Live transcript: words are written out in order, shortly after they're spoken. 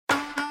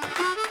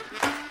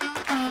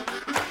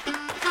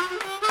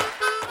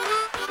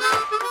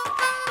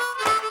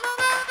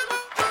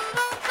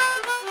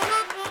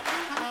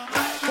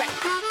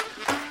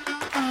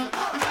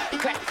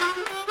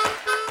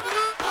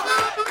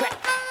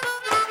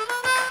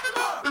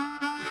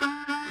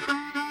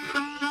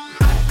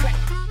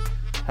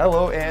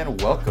Hello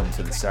and welcome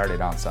to the Saturday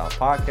Down South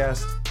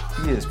podcast.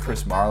 He is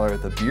Chris Marler,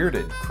 the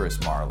bearded Chris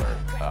Marler.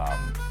 A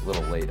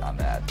little late on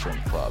that from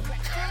the club.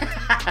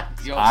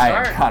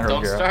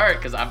 Don't start,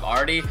 because I'm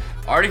already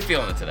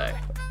feeling it today.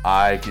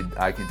 I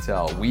can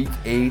tell. Week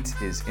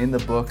 8 is in the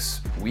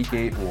books. Week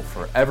 8 will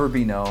forever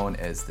be known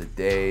as the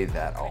day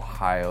that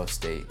Ohio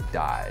State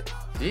died.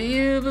 Do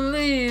you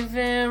believe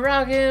in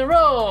rock and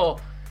roll?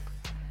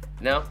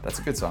 No? That's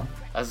a good song.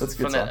 That's a good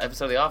song. That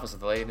episode of The Office with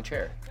the lady in the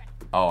chair.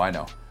 Oh, I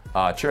know.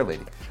 Chair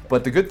lady.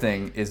 But the good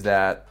thing is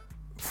that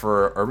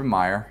for Urban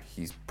Meyer,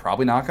 he's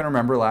probably not going to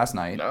remember last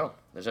night. No,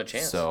 there's no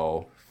chance.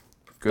 So,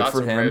 good Thoughts for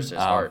and him. prayers to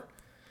his heart.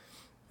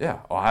 Yeah,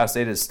 Ohio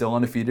State is still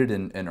undefeated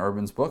in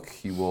Urban's book.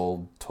 He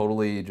will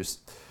totally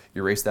just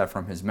erase that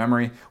from his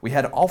memory. We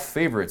had all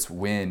favorites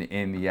win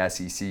in the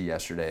SEC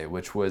yesterday,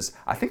 which was,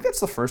 I think that's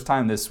the first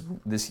time this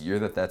year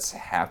that's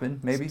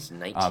happened, maybe?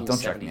 Since 1972.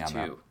 Don't check me on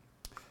that.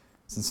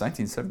 Since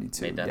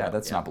 1972. Yeah,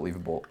 that's yeah. Not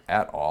believable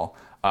at all.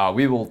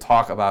 We will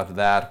talk about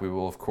that. We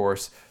will, of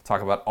course,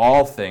 talk about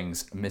all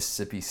things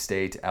Mississippi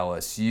State,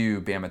 LSU,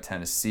 Bama,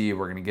 Tennessee.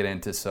 We're going to get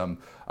into some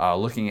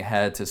looking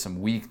ahead to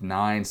some Week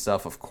 9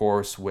 stuff, of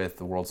course, with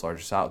the world's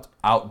largest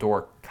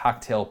outdoor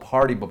cocktail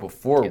party. But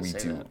before we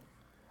do, that.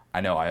 I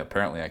know, I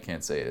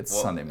can't say it. It's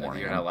Sunday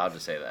morning. You're not allowed to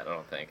say that, I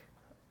don't think.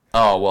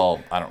 Oh,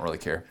 well, I don't really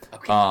care.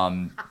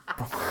 Okay.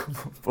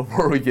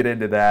 Before we get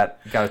into that,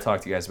 got to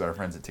talk to you guys about our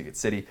friends at Ticket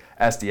City.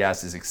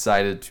 SDS is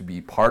excited to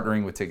be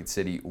partnering with Ticket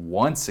City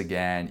once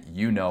again.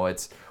 You know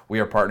it. We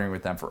are partnering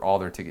with them for all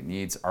their ticket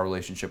needs. Our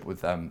relationship with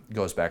them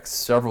goes back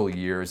several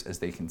years as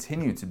they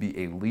continue to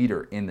be a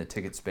leader in the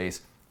ticket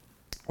space,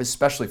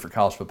 especially for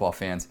college football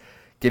fans.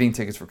 Getting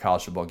tickets for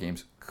college football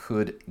games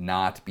could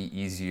not be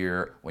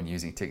easier when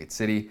using Ticket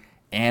City,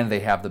 and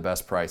they have the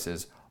best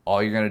prices.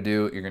 All you're going to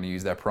do, you're going to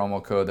use that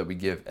promo code that we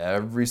give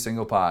every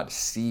single pod,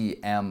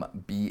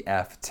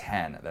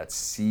 CMBF10.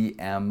 That's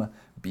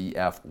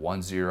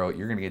CMBF10.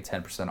 You're going to get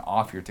 10%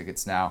 off your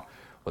tickets now,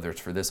 whether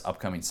it's for this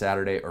upcoming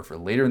Saturday or for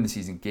later in the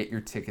season. Get your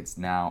tickets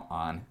now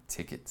on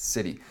Ticket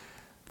City.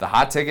 The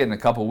hot ticket in a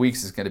couple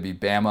weeks is going to be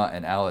Bama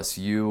and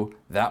LSU.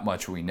 That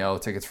much we know.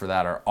 Tickets for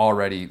that are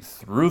already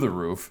through the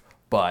roof.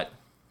 But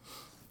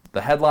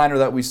the headliner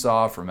that we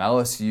saw from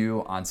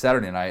LSU on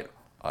Saturday night,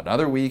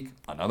 another week,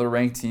 another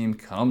ranked team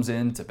comes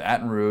into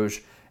Baton Rouge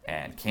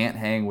and can't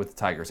hang with the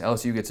Tigers.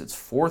 LSU gets its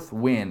 4th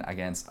win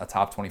against a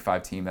top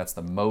 25 team. That's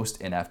the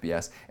most in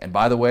FBS. And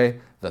by the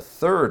way, the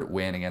 3rd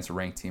win against a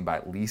ranked team by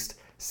at least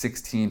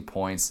 16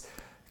 points.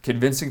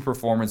 Convincing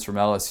performance from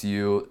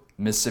LSU.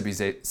 Mississippi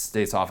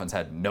State's offense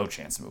had no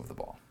chance to move the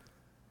ball.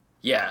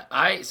 Yeah,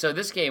 so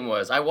this game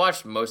I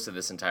watched most of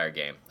this entire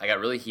game. I got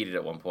really heated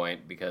at one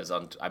point because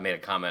I made a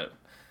comment,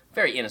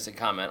 very innocent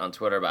comment on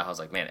Twitter about how I was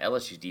like, man,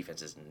 LSU's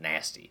defense is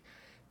nasty.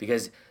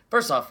 Because,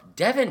 first off,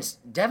 Devin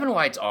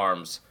White's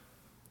arms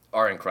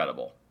are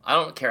incredible. I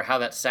don't care how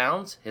that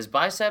sounds. His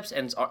biceps,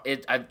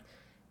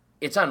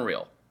 it's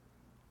unreal.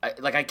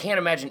 I can't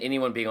imagine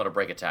anyone being able to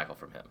break a tackle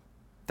from him.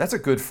 That's a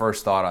good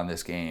first thought on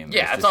this game.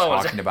 Yeah, that's all I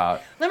was talking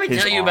about. Let me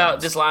tell you about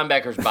this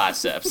linebacker's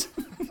biceps.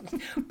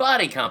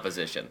 Body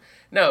composition.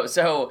 No,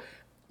 so,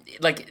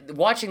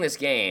 watching this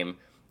game,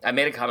 I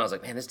made a comment. I was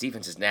like, "Man, this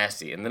defense is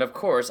nasty." And then, of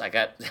course, I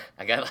got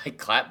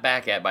clapped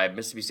back at by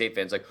Mississippi State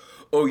fans. Like,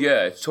 "Oh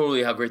yeah, it's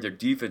totally how great their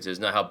defense is,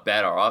 not how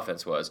bad our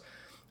offense was."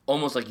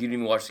 Almost like you didn't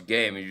even watch the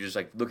game and you're just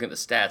looking at the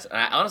stats. And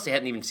I honestly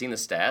hadn't even seen the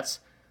stats.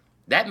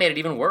 That made it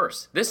even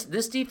worse. This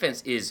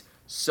defense is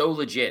so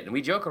legit, and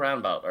we joke around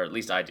about, or at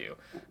least I do,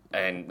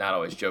 and not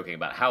always joking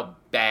about how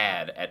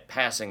bad at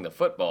passing the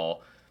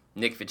football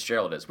Nick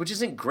Fitzgerald is, which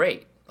isn't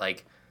great.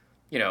 If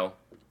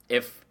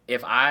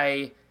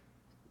I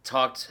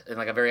talked in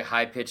a very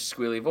high-pitched,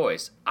 squealy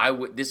voice,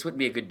 this would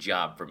be a good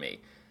job for me.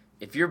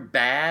 If you're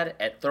bad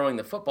at throwing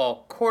the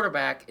football,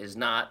 quarterback is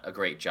not a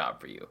great job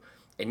for you.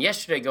 And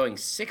yesterday, going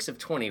 6 of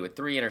 20 with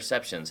 3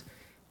 interceptions,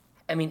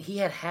 I mean, he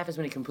had half as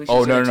many completions.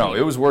 Oh, no.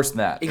 It was worse than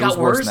that. It got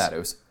worse than that.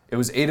 It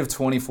was 8 of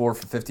 24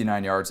 for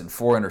 59 yards and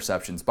 4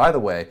 interceptions. By the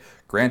way,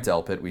 Grant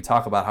Delpit, we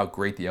talk about how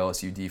great the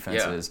LSU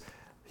defense is.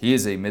 He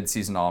is a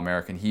midseason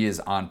All-American. He is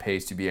on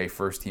pace to be a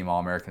first-team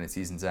All-American at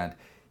season's end.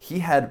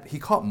 He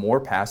caught more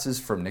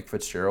passes from Nick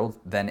Fitzgerald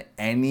than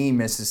any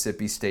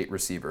Mississippi State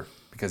receiver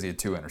because he had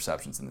 2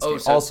 interceptions in this game.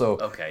 Also,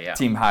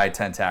 team high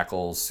 10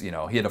 tackles. He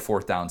had a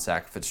 4th down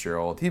sack.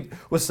 Fitzgerald. He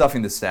was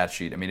stuffing the stat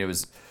sheet. I mean, it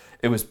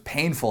was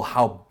painful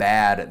how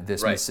bad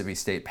this Mississippi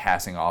State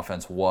passing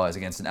offense was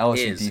against an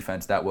LSU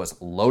defense that was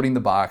loading the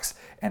box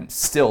and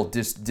still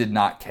just did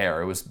not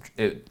care.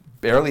 It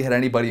barely had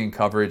anybody in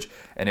coverage,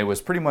 and it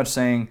was pretty much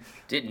saying,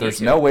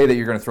 "There's no way that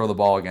you're going to throw the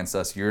ball against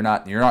us. You're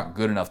not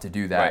good enough to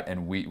do that,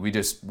 and we're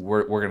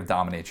going to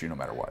dominate you no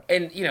matter what."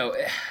 And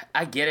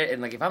I get it.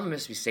 And if I'm a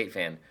Mississippi State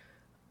fan,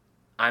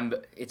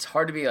 it's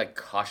hard to be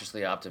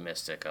cautiously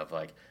optimistic of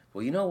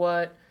well, you know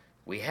what?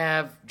 We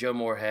have Joe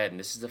Moorhead, and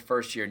this is the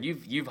first year, and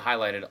you've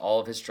highlighted all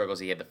of his struggles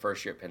he had the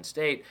first year at Penn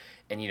State,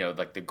 and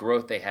the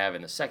growth they have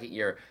in the second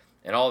year,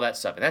 and all that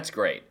stuff, and that's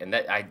great. And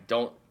that I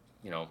don't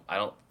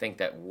think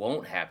that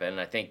won't happen. And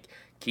I think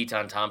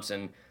Keaton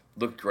Thompson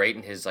looked great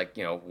in his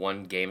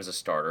one game as a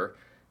starter,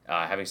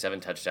 having 7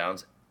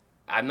 touchdowns.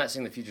 I'm not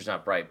saying the future's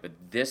not bright, but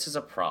this is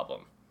a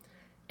problem.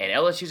 And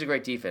LSU's a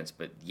great defense,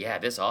 but yeah,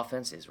 this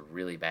offense is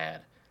really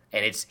bad.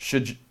 And it's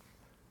should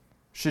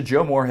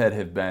Joe Moorhead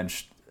have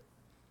benched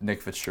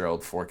Nick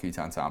Fitzgerald for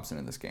Keaton Thompson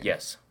in this game?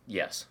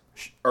 Yes.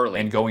 Early.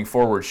 And going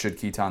forward, should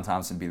Keaton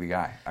Thompson be the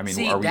guy? I mean,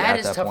 are we at that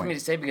point? That is tough for me to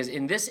say because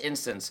in this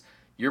instance,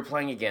 you're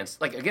playing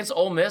against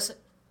Ole Miss,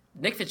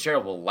 Nick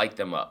Fitzgerald will light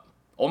them up.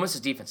 Ole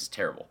Miss's defense is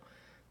terrible.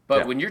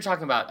 But when you're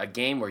talking about a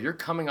game where you're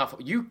coming off,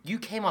 you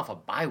came off a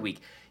bye week.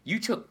 You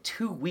took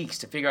 2 weeks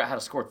to figure out how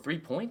to score 3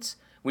 points.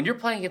 When you're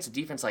playing against a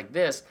defense like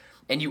this,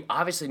 and you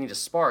obviously need a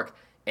spark,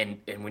 and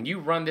when you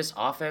run this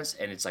offense,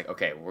 and it's like,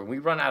 okay, when we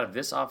run out of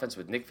this offense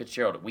with Nick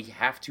Fitzgerald, we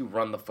have to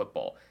run the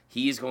football.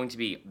 He is going to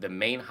be the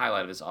main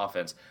highlight of this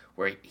offense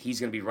where he's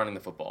going to be running the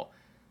football.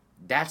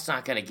 That's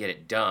not going to get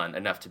it done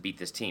enough to beat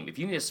this team. If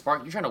you need a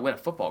spark, you're trying to win a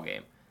football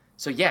game.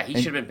 So, yeah, he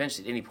should have been benched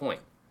at any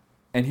point.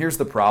 And here's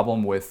the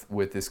problem with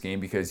this game,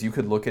 because you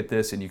could look at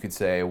this and you could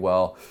say,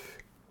 well,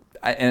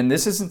 and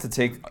this isn't to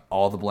take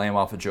all the blame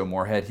off of Joe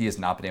Moorhead. He has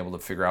not been able to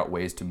figure out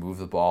ways to move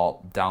the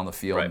ball down the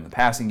field in the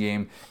passing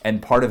game,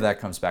 and part of that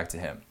comes back to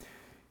him.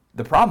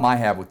 The problem I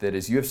have with it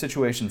is you have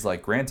situations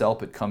like Grant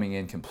Delpit coming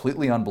in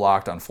completely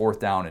unblocked on 4th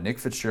down, and Nick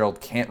Fitzgerald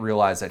can't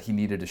realize that he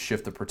needed to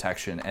shift the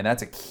protection, and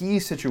that's a key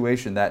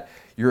situation that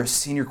you're a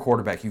senior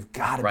quarterback. You've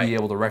got to be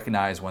able to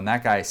recognize when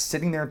that guy is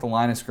sitting there at the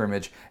line of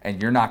scrimmage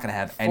and you're not going to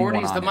have anyone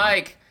on 40's the him.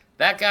 mic.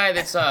 That guy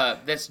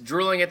that's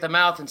drooling at the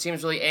mouth and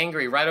seems really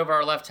angry right over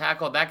our left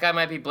tackle, that guy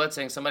might be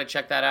blitzing. Somebody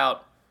check that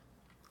out.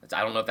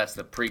 I don't know if that's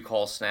the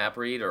pre-call snap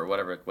read or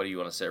whatever. What do you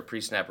want to say? Or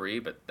pre-snap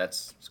read, but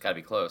it's got to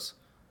be close.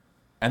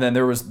 And then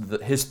there was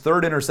his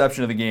 3rd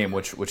interception of the game,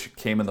 which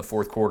came in the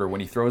 4th quarter. When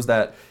he throws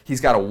that,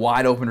 he's got a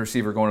wide open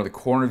receiver going to the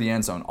corner of the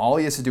end zone. All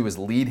he has to do is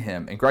lead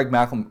him. And Greg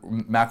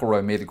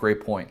McElroy made a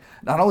great point.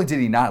 Not only did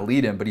he not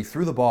lead him, but he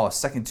threw the ball a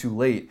second too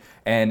late.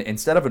 And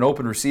instead of an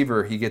open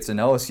receiver, he gets an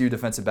LSU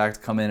defensive back to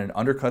come in and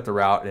undercut the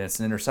route, and it's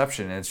an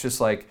interception. And it's just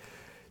like,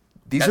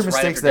 these are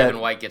mistakes right after Devin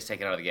White gets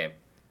taken out of the game.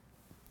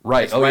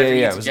 Right. It's right after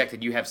he gets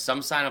ejected. You have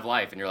some sign of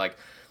life, and you're like,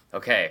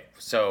 okay,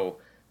 so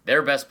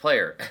their best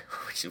player,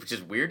 which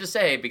is weird to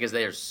say because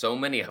there's so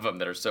many of them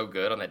that are so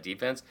good on that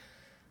defense,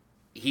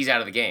 he's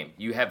out of the game.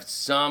 You have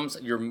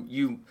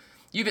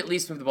you've at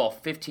least moved the ball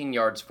 15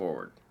 yards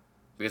forward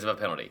because of a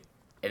penalty,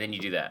 and then you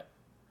do that.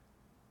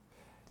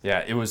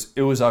 Yeah, it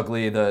was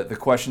ugly. The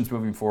questions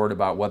moving forward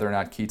about whether or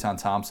not Keaton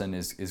Thompson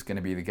is going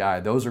to be the guy,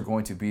 those are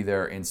going to be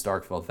there in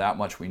Starkville. That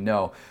much we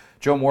know.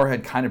 Joe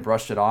Moorhead kind of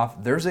brushed it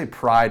off. There's a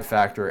pride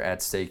factor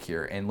at stake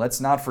here, and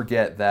let's not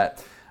forget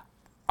that.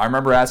 I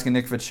remember asking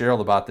Nick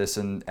Fitzgerald about this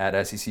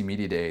at SEC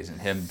Media Days,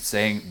 and him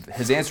saying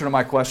his answer to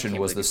my question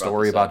was the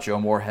story about Joe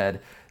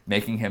Moorhead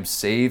making him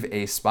save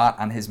a spot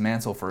on his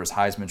mantle for his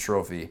Heisman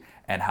Trophy,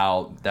 and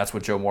how that's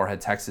what Joe Moorhead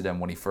texted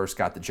him when he first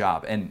got the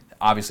job. And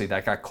obviously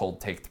that got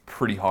cold-taked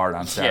pretty hard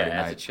on Saturday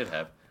night. As it should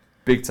have.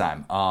 Big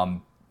time.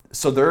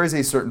 So there is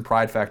a certain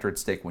pride factor at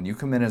stake. When you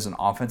come in as an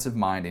offensive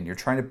mind and you're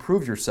trying to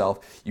prove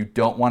yourself, you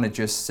don't want to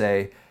just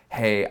say,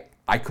 hey,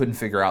 I couldn't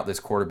figure out this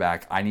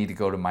quarterback. I need to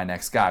go to my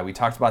next guy. We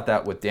talked about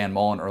that with Dan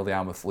Mullen early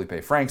on with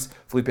Felipe Franks.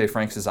 Felipe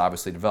Franks is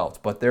obviously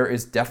developed, but there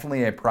is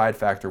definitely a pride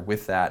factor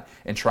with that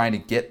in trying to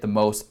get the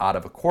most out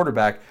of a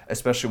quarterback,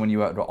 especially when you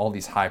have all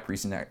these high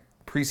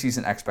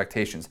preseason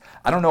expectations.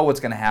 I don't know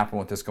what's going to happen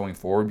with this going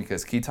forward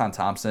because Keaton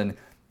Thompson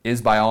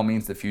is by all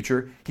means the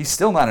future. He's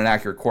still not an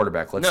accurate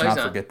quarterback. Let's not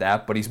forget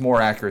that, but he's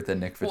more accurate than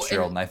Nick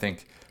Fitzgerald, and I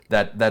think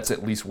that's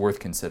at least worth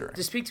considering.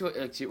 To speak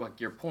to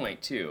your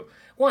point too,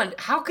 one,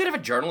 how good of a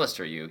journalist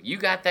are you? You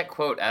got that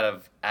quote out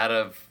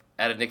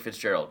of Nick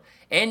Fitzgerald,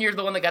 and you're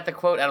the one that got the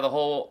quote out of the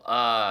whole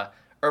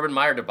Urban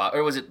Meyer debacle,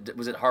 or was it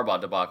Harbaugh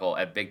debacle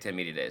at Big Ten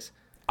Media Days?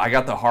 I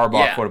got the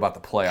Harbaugh quote about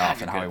the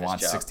playoff and how he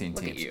wants 16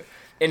 Look teams. At you.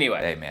 Anyway,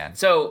 hey man,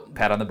 so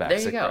pat on the back. There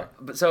you go.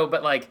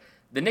 But like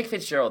the Nick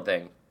Fitzgerald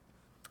thing,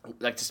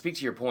 like to speak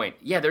to your point,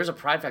 yeah, there's a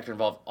pride factor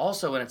involved.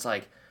 Also, when it's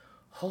like,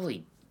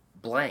 holy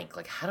blank,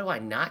 like how do I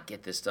not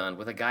get this done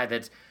with a guy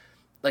that's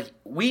like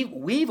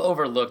we've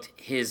overlooked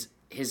his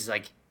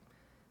like,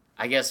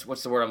 I guess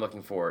what's the word I'm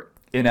looking for?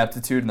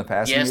 Ineptitude in the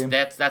passing game?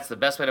 Yes, that's the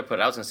best way to put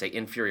it. I was going to say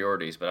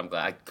inferiorities, but I'm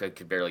glad I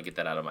could barely get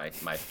that out of my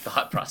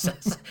thought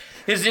process.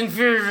 His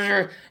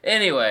inferior.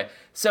 Anyway,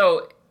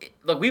 so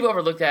look, we've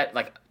overlooked that.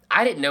 Like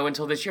I didn't know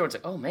until this year. It's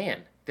like, oh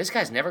man, this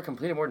guy's never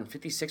completed more than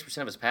 56%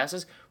 of his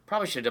passes.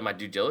 Probably should have done my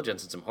due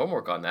diligence and some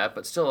homework on that.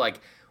 But still,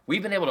 like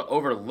we've been able to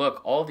overlook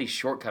all these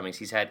shortcomings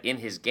he's had in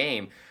his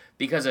game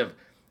because of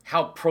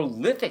how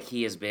prolific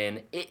he has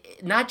been,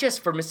 not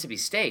just for Mississippi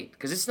State,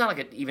 because it's not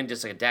like even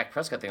just like a Dak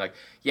Prescott thing. Like,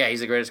 yeah,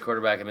 he's the greatest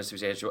quarterback in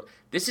Mississippi State.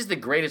 This is the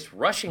greatest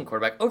rushing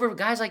quarterback over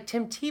guys like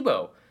Tim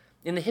Tebow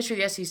in the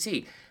history of the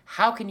SEC.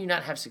 How can you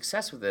not have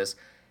success with this?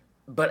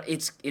 But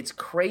it's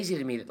crazy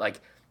to me that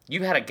like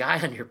you had a guy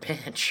on your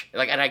bench,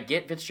 like, and I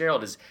get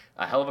Fitzgerald is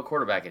a hell of a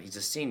quarterback and he's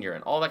a senior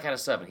and all that kind of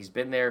stuff, and he's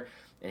been there,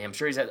 and I'm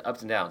sure he's had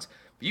ups and downs.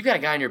 But you got a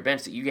guy on your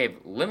bench that you gave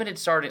limited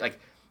starting, like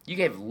you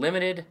gave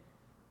limited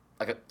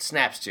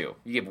snaps to.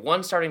 You give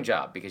one starting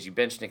job because you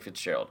bench Nick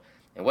Fitzgerald.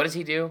 And what does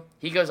he do?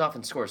 He goes off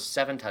and scores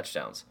 7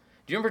 touchdowns.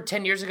 Do you remember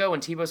 10 years ago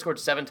when Tebow scored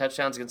 7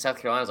 touchdowns against South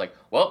Carolina? I was like,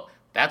 well,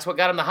 that's what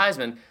got him the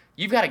Heisman.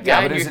 You've got a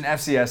guy. Yeah, but it was an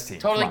FCS team.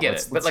 Totally get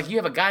it. But like you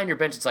have a guy on your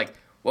bench. It's like,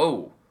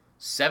 whoa,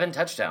 7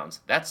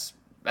 touchdowns. That's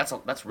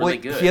really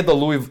good. He had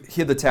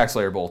the Tax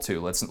Slayer Bowl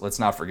too. Let's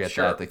not forget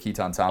that. The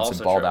Keaton Thompson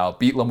Also balled true. out,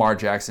 beat Lamar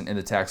Jackson in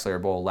the Tax Slayer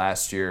Bowl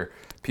last year.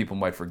 People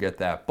might forget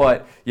that,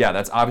 but yeah,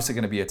 that's obviously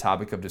going to be a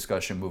topic of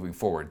discussion moving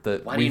forward.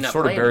 Why do you not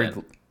play him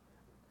then?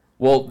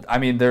 Well, I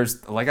mean,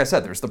 like I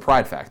said, there's the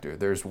pride factor.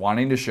 There's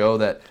wanting to show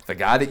that the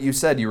guy that you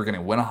said you were going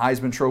to win a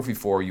Heisman Trophy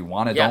for, you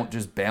want to don't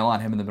just bail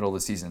on him in the middle of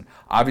the season.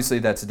 Obviously,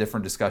 that's a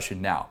different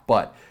discussion now.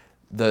 But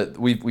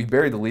we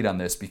buried the lead on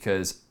this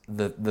because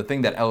the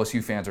thing that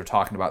LSU fans are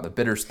talking about,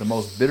 the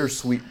most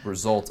bittersweet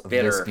result of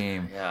this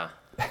game,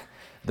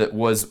 that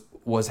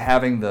was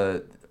having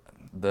the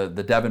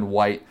Devin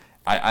White,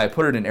 I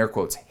put it in air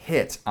quotes,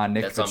 hit on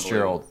Nick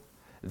Fitzgerald.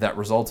 That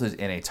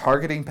resulted in a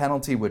targeting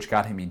penalty, which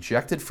got him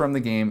ejected from the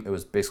game. It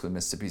was basically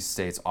Mississippi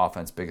State's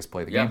offense, biggest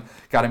play of the game.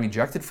 Got him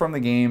ejected from the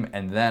game,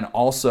 and then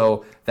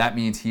also that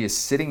means he is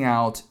sitting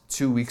out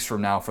 2 weeks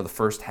from now for the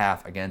first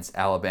half against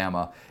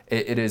Alabama.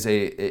 It is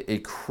a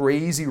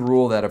crazy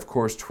rule that, of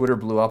course, Twitter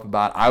blew up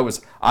about.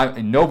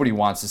 Nobody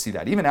wants to see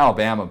that. Even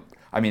Alabama.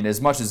 I mean,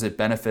 as much as it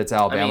benefits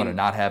Alabama to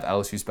not have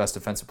LSU's best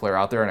defensive player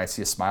out there, and I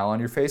see a smile on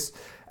your face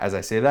as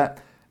I say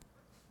that,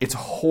 it's a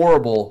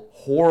horrible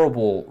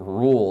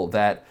rule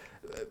that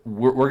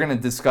we're going to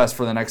discuss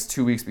for the next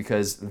 2 weeks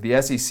because the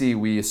SEC,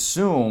 we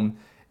assume,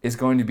 is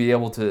going to be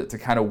able to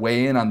kind of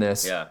weigh in on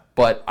this. Yeah.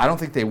 But I don't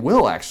think they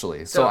will,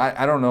 actually. So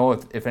I don't know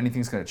if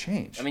anything's going to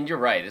change. I mean, you're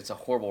right. It's a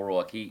horrible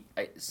rule.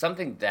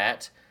 Something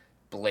that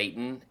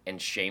blatant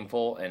and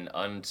shameful and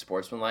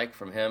unsportsmanlike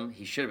from him,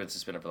 he should have been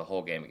suspended for the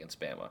whole game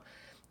against Bama.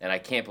 And I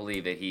can't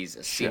believe that he's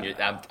a senior.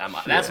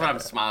 That's what I'm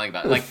smiling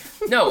about. Like,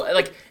 no,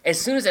 like as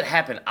soon as it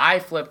happened, I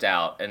flipped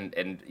out, and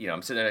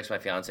I'm sitting there next to my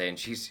fiance, and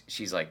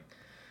she's like,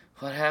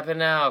 "What happened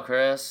now,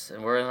 Chris?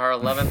 And we're in our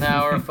 11th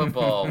hour of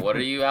football. What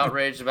are you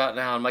outraged about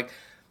now?" I'm like,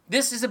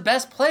 "This is the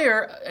best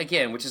player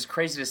again," which is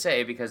crazy to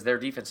say because their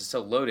defense is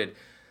so loaded.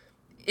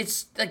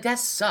 It's like that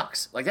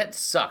sucks. Like that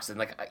sucks, and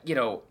like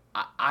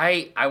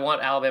I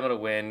want Alabama to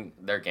win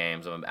their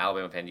games. I'm an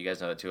Alabama fan. You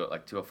guys know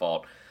that to a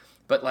fault,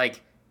 but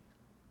like.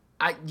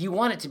 You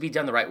want it to be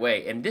done the right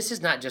way, and this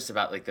is not just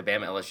about like the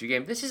Bama LSU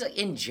game. This is like,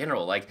 in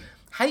general. Like,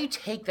 how do you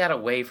take that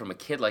away from a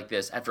kid like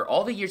this after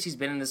all the years he's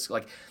been in this?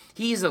 Like,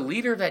 he is the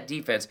leader of that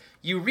defense.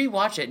 You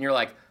rewatch it, and you're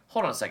like,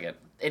 hold on a second.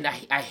 And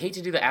I hate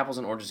to do the apples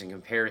and oranges and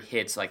compare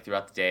hits like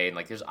throughout the day, and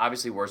like there's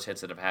obviously worse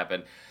hits that have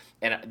happened.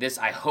 And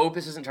I hope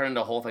this doesn't turn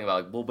into a whole thing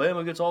about like, well,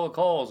 Bama gets all the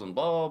calls and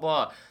blah blah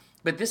blah.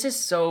 But this is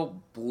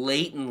so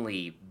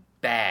blatantly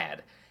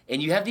bad,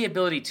 and you have the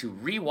ability to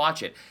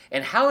rewatch it.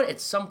 And how at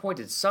some point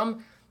did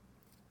some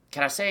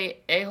Can I say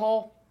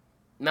a-hole?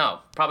 No,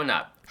 probably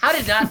not. How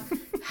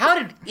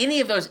did any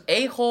of those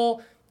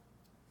a-hole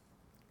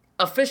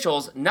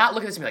officials not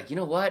look at this and be like, you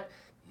know what?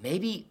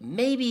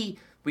 Maybe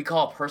we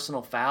call a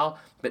personal foul,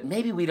 but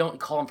maybe we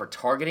don't call him for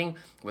targeting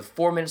with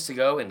 4 minutes to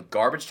go in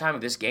garbage time of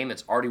this game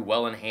that's already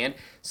well in hand,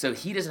 so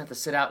he doesn't have to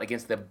sit out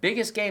against the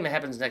biggest game that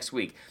happens next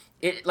week.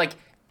 It like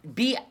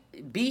be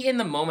in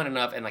the moment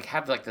enough and like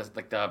have like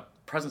the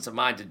presence of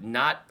mind to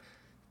not.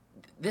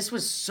 This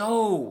was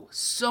so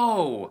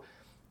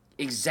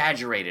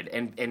exaggerated,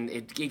 and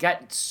it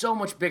got so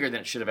much bigger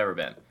than it should have ever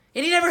been.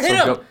 And he never hit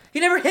him. He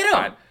never hit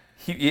him.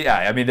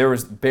 I mean, there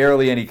was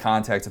barely any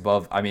contact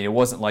above. I mean, it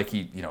wasn't like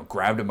he,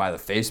 grabbed him by the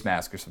face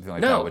mask or something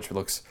like that, which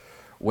looks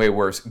way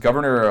worse.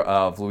 Governor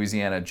of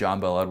Louisiana, John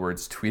Bel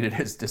Edwards, tweeted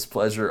his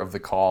displeasure of the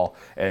call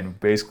and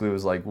basically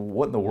was like,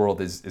 what in the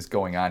world is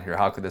going on here?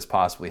 How could this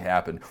possibly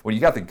happen? When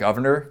you got the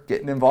governor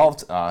getting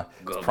involved,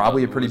 it's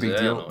probably a pretty big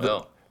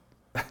deal.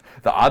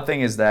 The odd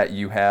thing is that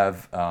you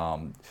have...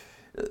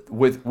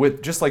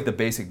 with just like the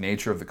basic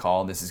nature of the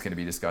call, and this is going to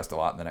be discussed a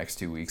lot in the next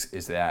 2 weeks,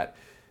 is that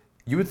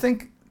you would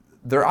think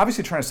they're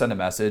obviously trying to send a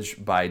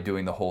message by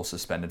doing the whole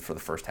suspended for the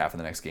first half of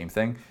the next game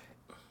thing.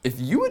 If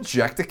you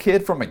eject a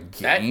kid from a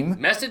game... That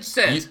message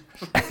sent.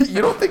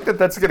 You don't think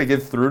that's going to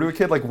get through to a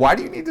kid? Like, why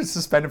do you need to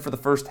suspend him for the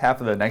first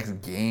half of the next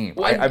game?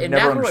 Well, I've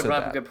never understood that.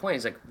 Brought up a good point.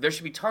 It's like, there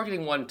should be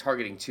targeting one,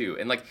 targeting two.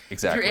 And like,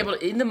 exactly. If you're able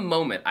to, in the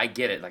moment, I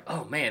get it. Like,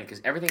 oh man,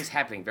 because everything's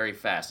happening very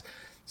fast.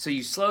 So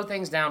you slow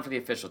things down for the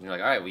officials, and you're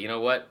like, all right, well, you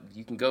know what?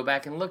 You can go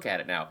back and look at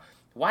it now.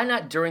 Why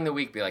not during the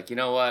week be like, you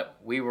know what?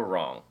 We were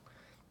wrong.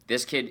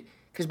 This kid,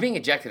 because being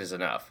ejected is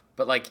enough,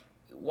 but like,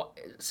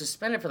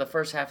 suspended for the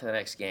first half of the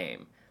next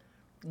game.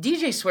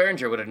 DJ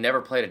Swearinger would have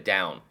never played it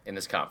down in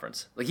this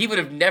conference. Like, he would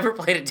have never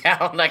played it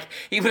down. Like,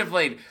 he would have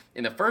played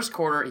in the first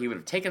quarter, he would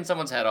have taken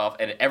someone's head off,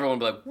 and everyone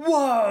would be like,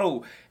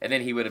 whoa! And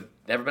then he would have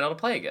never been able to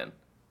play again.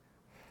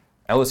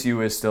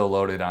 LSU is still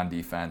loaded on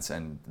defense,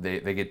 and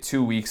they get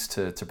 2 weeks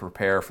to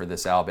prepare for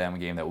this Alabama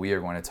game that we are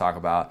going to talk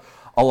about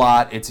a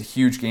lot. It's a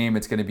huge game.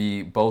 It's going to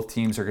be, both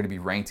teams are going to be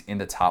ranked in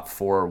the top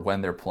 4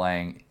 when they're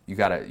playing. You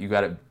got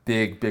a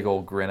big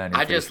old grin on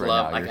your face right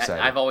now. You're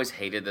excited. I've always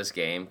hated this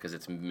game because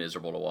it's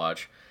miserable to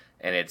watch,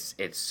 and it's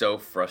so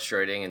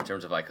frustrating in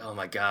terms of like, oh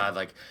my God,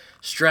 like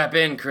strap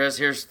in, Chris.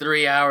 Here's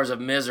 3 hours of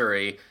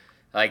misery.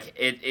 Like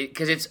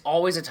because it's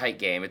always a tight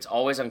game. It's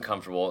always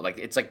uncomfortable. Like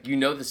it's like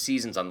the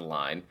season's on the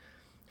line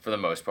for the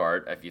most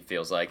part. It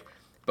feels like,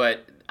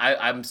 but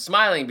I'm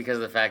smiling because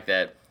of the fact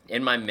that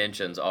in my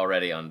mentions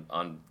already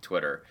on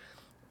Twitter,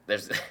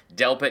 there's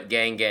Delpit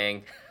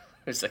Gang.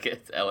 There's like an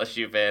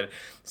LSU fan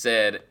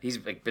said he's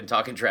been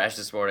talking trash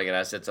this morning, and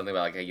I said something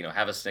about like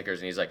have a Snickers,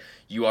 and he's like,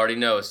 you already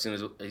know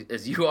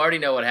you already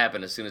know what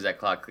happened as soon as that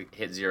clock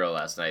hit 0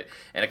 last night.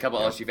 And a couple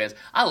LSU fans,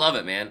 I love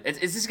it, man. It's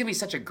this is gonna be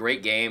such a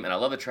great game, and I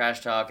love the trash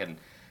talk, and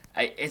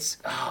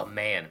oh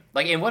man,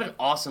 like, and what an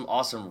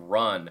awesome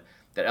run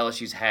that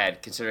LSU's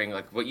had, considering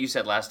like what you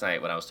said last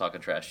night when I was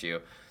talking trash to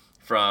you,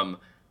 from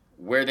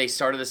where they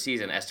started the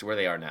season as to where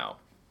they are now.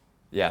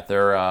 Yeah,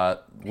 they're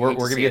we're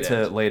going to get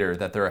to later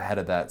that they're ahead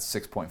of that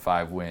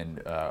 6.5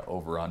 win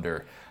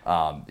over-under.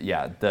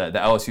 The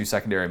LSU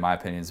secondary, in my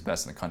opinion, is the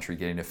best in the country.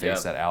 Getting to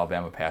face that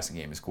Alabama passing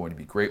game is going to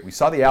be great. We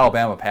saw the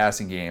Alabama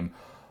passing game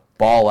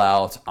ball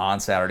out on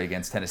Saturday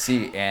against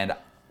Tennessee, and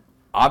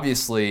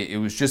obviously it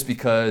was just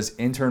because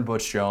intern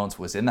Butch Jones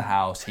was in the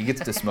house. He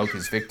gets to smoke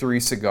his victory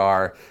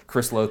cigar.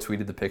 Chris Lowe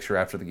tweeted the picture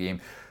after the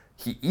game.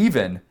 He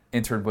even,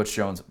 intern Butch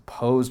Jones,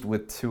 posed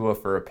with Tua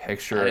for a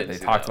picture. They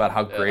talked about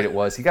how great it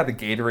was. He got the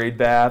Gatorade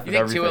bath. You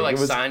think Tua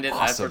signed it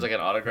awesome. afterwards, like an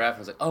autograph, and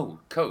was like, "Oh,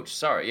 coach,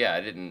 sorry, yeah,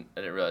 I didn't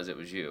realize it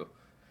was you."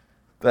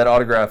 That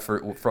autograph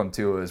from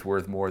Tua is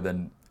worth more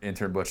than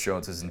intern Butch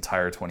Jones'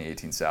 entire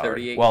 2018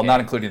 salary. Well,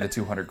 not including the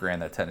 $200,000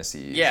 that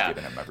Tennessee is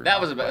giving him every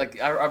month. Was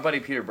like our buddy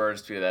Peter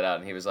Burns tweeted that out,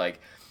 and he was like,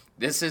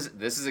 This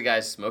is a guy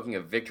smoking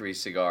a victory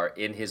cigar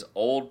in his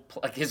old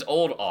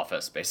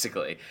office,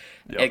 basically,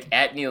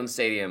 at Neyland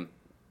Stadium,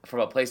 from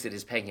a place that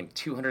is paying him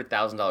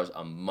 $200,000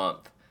 a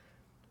month.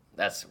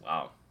 That's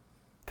wow.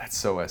 That's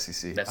so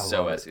SEC. That's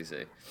so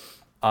SEC.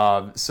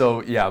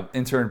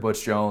 Intern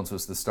Butch Jones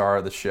was the star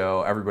of the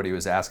show. Everybody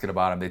was asking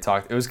about him. They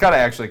talked. It was kind of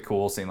actually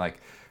cool seeing like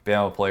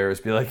Bama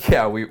players be like,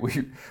 yeah, we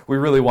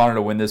really wanted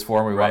to win this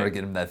for him. We wanted to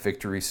get him that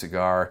victory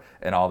cigar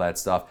and all that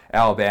stuff.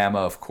 Alabama,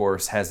 of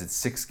course, has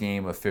its 6th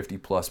game of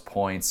 50-plus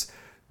points.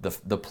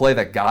 The play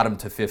that got him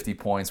to 50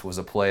 points was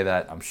a play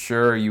that I'm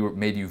sure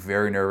made you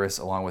very nervous,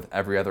 along with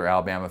every other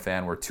Alabama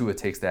fan, where Tua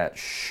takes that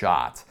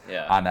shot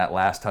on that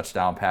last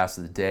touchdown pass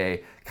of the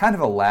day. Kind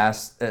of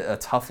a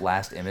tough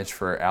last image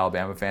for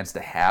Alabama fans to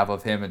have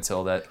of him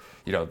until that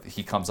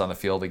he comes on the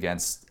field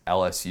against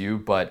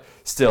LSU, but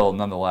still,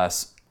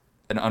 nonetheless,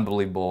 an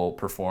unbelievable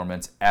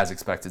performance as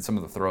expected. Some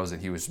of the throws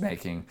that he was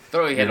making,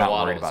 throw he hit a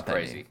waddle was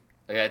crazy.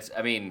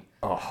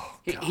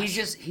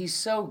 He's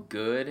so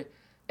good.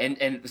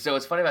 And so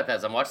what's funny about that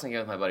is I'm watching the game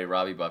with my buddy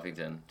Robbie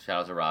Buffington. Shout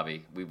out to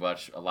Robbie. We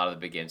watch a lot of the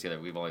big games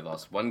together. We've only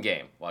lost one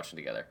game watching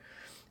together.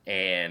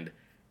 And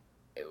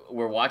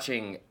we're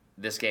watching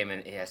this game,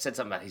 and I said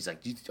something about, he's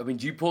like, do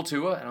you pull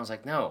Tua? And I was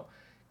like, no.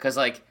 Because,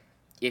 like,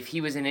 if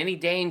he was in any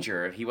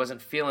danger, if he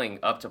wasn't feeling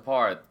up to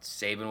par,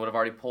 Saban would have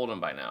already pulled him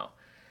by now.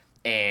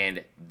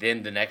 And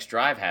then the next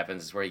drive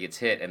happens, is where he gets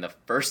hit. And the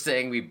first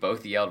thing we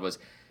both yelled was,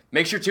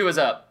 make sure Tua's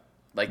up.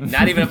 Like,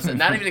 not even upset,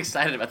 not even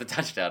excited about the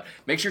touchdown.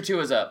 Make sure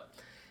Tua's up.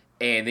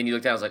 And then you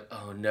look down, I was like,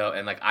 oh no.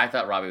 And like, I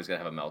thought Robbie was going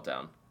to have a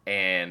meltdown.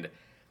 And,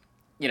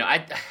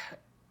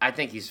 I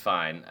think he's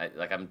fine.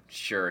 I'm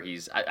sure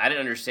I didn't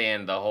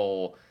understand the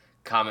whole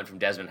comment from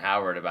Desmond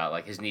Howard about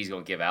like his knee's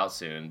going to give out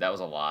soon. That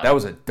was a lot. That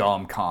was a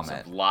dumb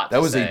comment.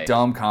 A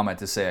dumb comment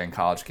to say on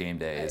College Game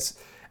Days.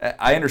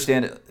 I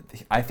understand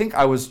it. I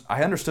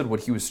understood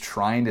what he was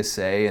trying to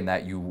say, and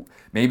that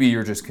maybe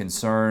you're just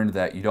concerned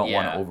that you don't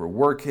want to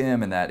overwork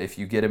him, and that if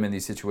you get him in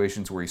these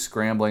situations where he's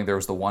scrambling, there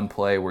was the one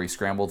play where he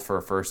scrambled for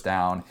a first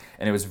down,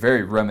 and it was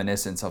very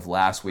reminiscent of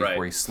last week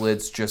where he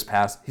slides just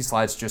past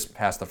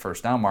the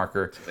first down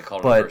marker. They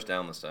called it a first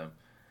down this time.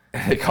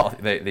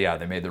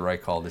 They made the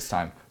right call this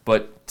time.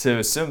 But to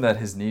assume that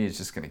his knee is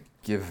just going to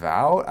give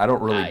out, I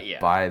don't really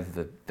buy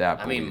that belief.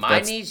 I mean, my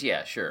knees,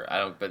 sure. I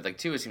don't, but like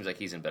Tua seems like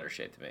he's in better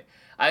shape to me.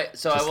 I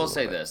will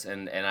say this,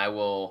 and I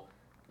want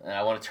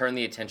to turn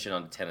the attention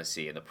on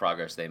Tennessee and the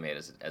progress they made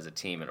as a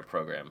team and a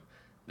program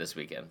this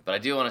weekend. But I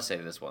do want to say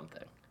this one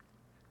thing,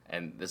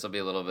 and this will be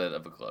a little bit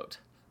of a gloat.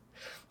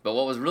 But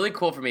what was really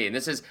cool for me, and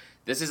this is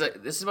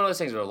one of those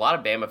things where a lot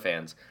of Bama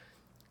fans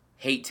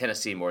hate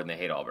Tennessee more than they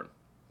hate Auburn.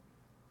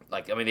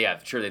 Like, I mean,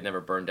 sure, they've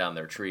never burned down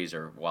their trees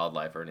or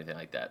wildlife or anything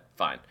like that.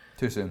 Fine.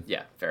 Too soon.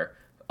 Yeah, fair.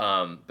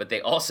 But they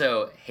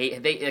also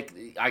hate.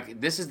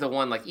 This is the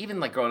one. Like,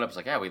 even like growing up, it's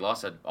like, we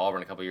lost at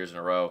Auburn a couple years in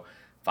a row,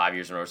 5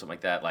 years in a row, something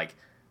like that. Like,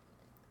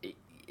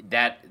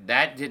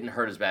 that didn't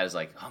hurt as bad as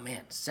like, oh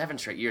man, 7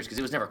 straight years, because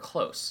it was never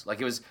close. Like,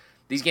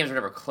 these games were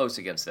never close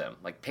against them.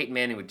 Like, Peyton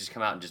Manning would just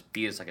come out and just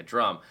beat us like a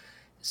drum.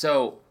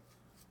 So,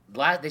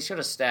 they showed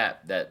a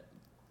stat that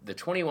the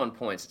 21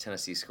 points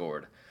Tennessee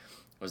scored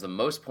was the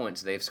most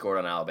points they've scored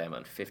on Alabama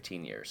in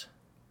 15 years.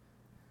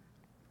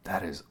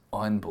 That is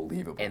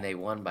unbelievable. And they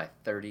won by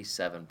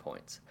 37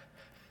 points.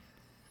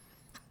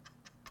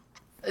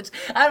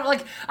 I don't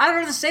know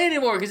what to say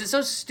anymore because it's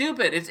so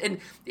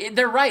stupid.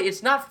 They're right.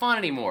 It's not fun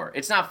anymore.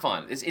 It's not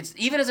fun. It's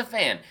even as a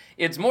fan.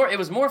 It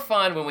was more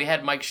fun when we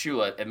had Mike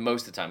Shula at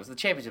most of the time. Because the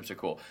championships are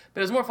cool, but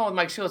it was more fun with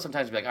Mike Shula.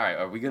 Sometimes to be like, all right,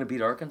 are we going to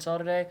beat Arkansas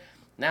today?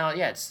 Now,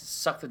 yeah, it's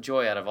sucked the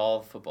joy out of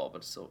all football,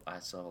 but I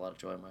still have a lot of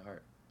joy in my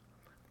heart.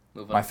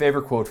 Move on. My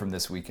favorite quote from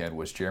this weekend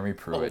was Jeremy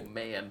Pruitt. Oh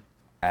man!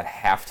 At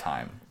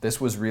halftime, this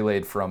was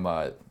relayed from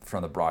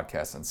the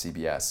broadcast on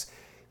CBS.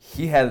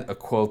 He had a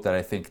quote that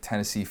I think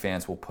Tennessee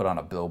fans will put on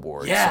a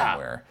billboard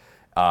somewhere.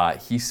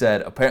 He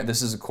said, apparently,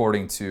 this is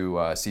according to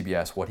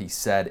CBS, what he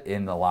said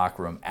in the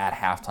locker room at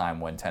halftime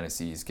when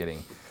Tennessee is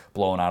getting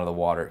blown out of the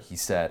water. He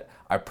said,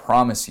 I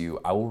promise you,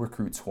 I will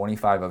recruit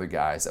 25 other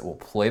guys that will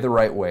play the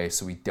right way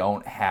so we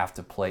don't have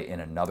to play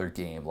in another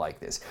game like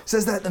this.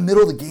 Says that in the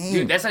middle of the game.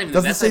 Dude, that's not even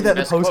Doesn't say that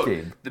in the post quote.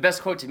 game. The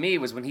best quote to me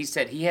was when he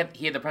said he had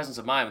the presence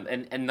of mind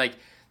and like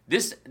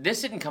this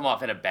didn't come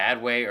off in a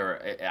bad way,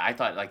 or I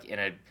thought like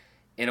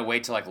in a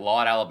way to like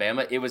laud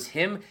Alabama. It was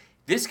him.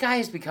 This guy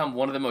has become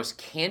one of the most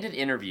candid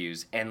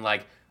interviews, and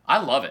like I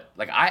love it.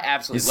 Like I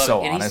absolutely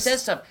love it. And honest.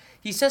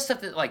 He says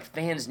stuff that like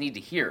fans need to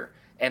hear.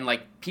 And,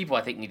 like, people,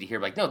 I think, need to hear,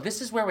 like, no, this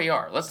is where we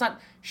are. Let's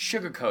not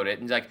sugarcoat it.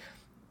 And,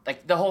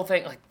 like the whole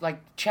thing,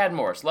 like Chad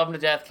Morris, love him to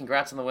death,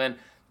 congrats on the win.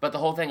 But the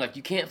whole thing, like,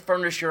 you can't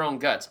furnish your own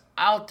guts.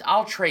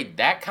 I'll trade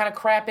that kind of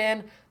crap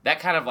in, that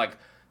kind of, like,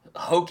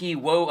 hokey,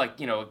 whoa, like,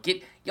 you know,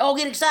 get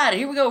excited.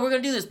 Here we go. We're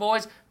going to do this,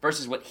 boys.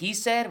 Versus what he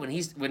said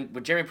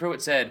when Jeremy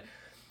Pruitt said,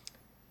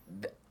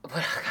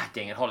 God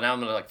dang it, hold on, now I'm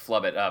going to, like,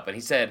 flub it up. And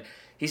he said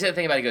the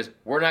thing about it, he goes,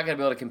 we're not going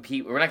to be able to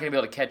compete. We're not going to be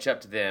able to catch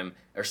up to them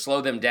or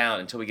slow them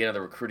down until we get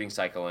another recruiting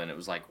cycle in. It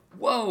was like,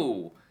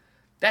 whoa.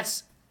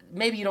 That's,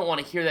 maybe you don't want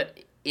to hear that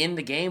in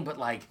the game, but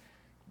like,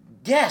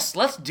 yes,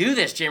 let's do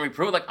this, Jeremy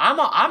Pruitt. Like,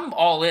 I'm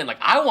all in. Like,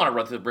 I want to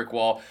run through the brick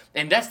wall.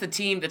 And that's the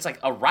team that's like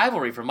a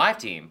rivalry for my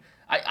team.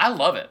 I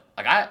love it.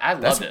 Like, I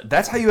love it.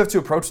 That's how you have to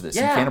approach this.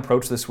 Yeah. You can't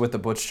approach this with the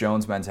Butch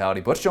Jones mentality.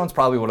 Butch Jones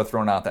probably would have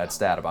thrown out that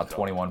stat about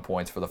 21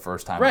 points for the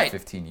first time in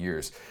 15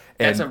 years.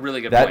 And that's a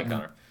really good point,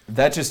 Connor.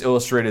 That just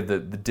illustrated the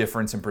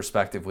difference in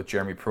perspective with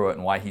Jeremy Pruitt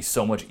and why he's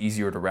so much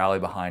easier to rally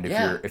behind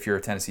if you're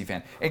a Tennessee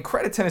fan. And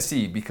credit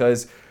Tennessee,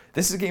 because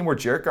this is a game where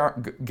Jarrett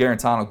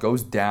Garantano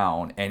goes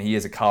down and he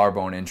has a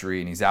collarbone injury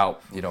and he's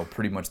out,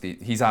 pretty much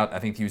he's out. I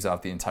think he was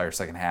out the entire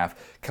second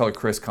half. Keller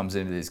Chris comes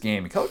into this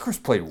game and Keller Chris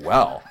played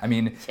well. I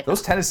mean,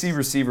 those Tennessee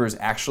receivers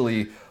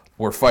actually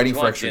were fighting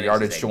for extra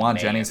yardage. Juwan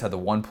Jennings had the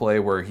one play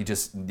where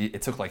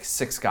it took like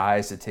 6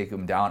 guys to take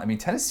him down. I mean,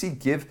 Tennessee,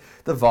 give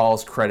the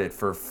Vols credit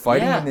for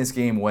fighting in this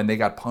game when they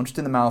got punched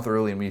in the mouth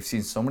early, and we've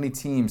seen so many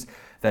teams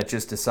that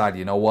just decide,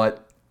 you know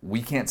what,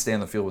 we can't stay on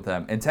the field with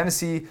them. And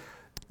Tennessee,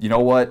 you know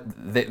what,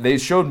 they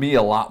showed me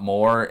a lot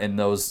more in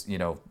those,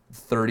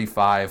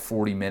 35,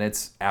 40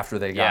 minutes after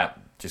they got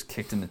just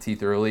kicked in the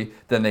teeth early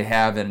than they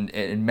have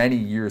in many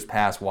years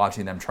past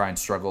watching them try and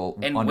struggle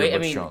under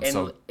Butch Jones.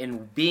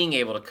 And being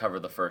able to cover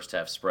the first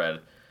half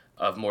spread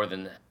of more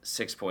than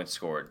 6 points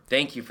scored.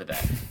 Thank you for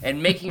that.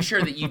 And making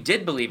sure that you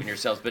did believe in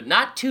yourselves, but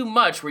not too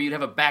much where you'd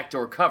have a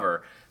backdoor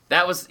cover. You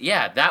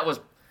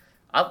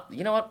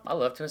know what? I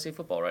love Tennessee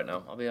football right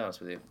now. I'll be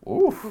honest with you.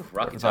 Ooh,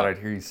 I thought I'd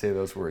hear you say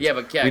those words. Yeah,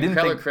 but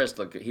Keller Chris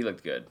looked good. He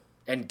looked good.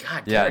 And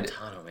God,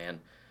 Garantano,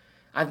 man.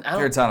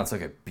 Garantano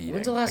took a beating.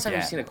 When's the last time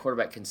you've seen a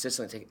quarterback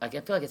consistently take? Like,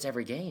 I feel like it's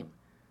every game.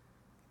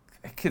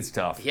 That kid's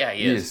tough. Yeah,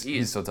 he is.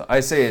 He's so tough. I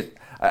say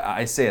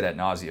it at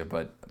nausea,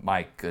 but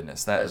my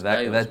goodness,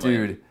 that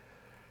dude.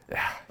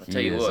 Yeah, I'll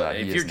tell you what.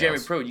 If you're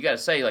Jeremy Pruitt, you got to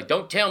say, like,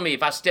 don't tell me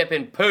if I step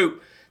in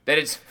poop that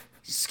it's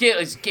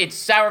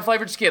sour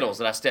flavored Skittles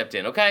that I stepped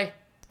in. Okay,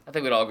 I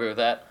think we'd all agree with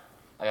that.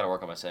 I got to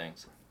work on my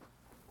sayings.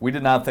 We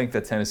did not think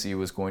that Tennessee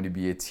was going to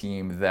be a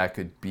team that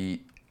could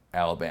beat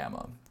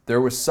Alabama. There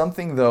was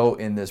something, though,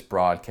 in this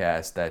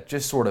broadcast that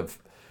just sort of,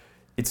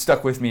 it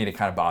stuck with me and it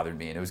kind of bothered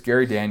me. And it was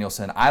Gary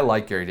Danielson. I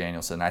like Gary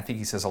Danielson. I think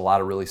he says a lot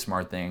of really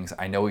smart things.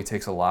 I know he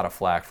takes a lot of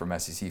flack from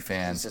SEC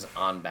fans. He says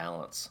on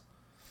balance.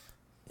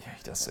 Yeah,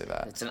 he does say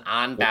that. It's an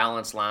on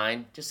balance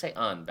line. Just say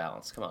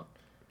unbalanced. Come on.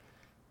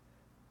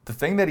 The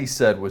thing that he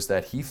said was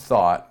that he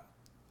thought,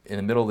 in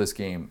the middle of this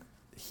game,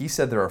 he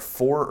said there are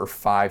 4 or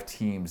 5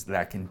 teams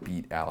that can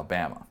beat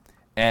Alabama.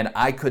 And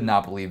I could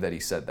not believe that he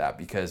said that,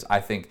 because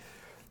I think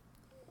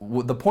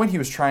the point he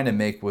was trying to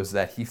make was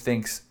that he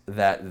thinks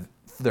that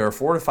there are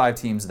 4 to 5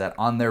 teams that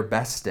on their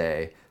best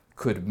day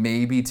could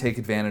maybe take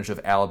advantage of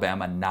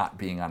Alabama not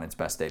being on its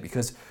best day.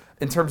 Because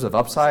in terms of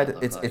upside,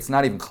 it's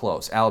not even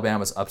close.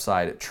 Alabama's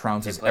upside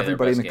trounces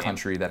everybody in the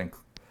country.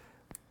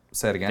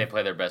 Say it again? They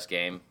play their best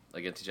game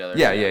against each other.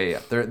 Yeah.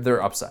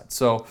 They're upside.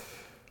 So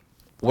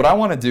what I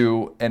want to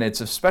do, and it's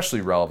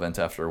especially relevant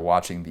after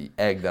watching the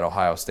egg that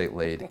Ohio State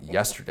laid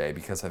yesterday,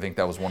 because I think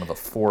that was one of the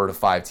 4 to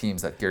 5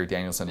 teams that Gary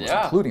Danielson was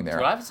including there.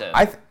 That's what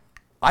I've said.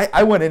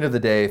 I went into the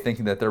day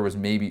thinking that there was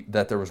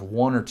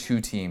 1 or 2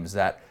 teams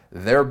that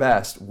their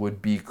best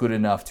would be good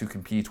enough to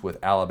compete with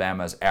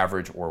Alabama's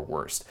average or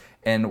worst.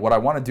 And what I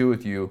want to do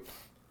with you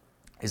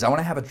is I want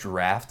to have a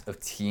draft of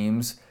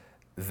teams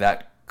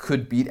that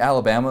could beat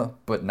Alabama,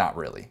 but not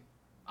really.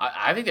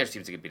 I think there's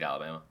teams that could beat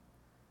Alabama.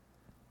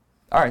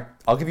 All right,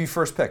 I'll give you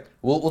first pick.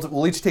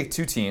 We'll each take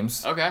 2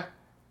 teams. Okay.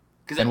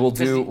 And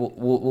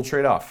we'll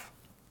trade off.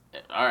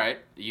 All right.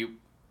 So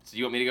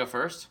you want me to go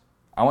first?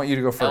 I want you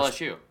to go first.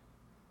 LSU.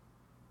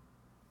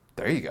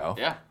 There you go.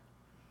 Yeah.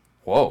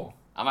 Whoa.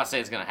 I'm not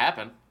saying it's going to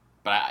happen,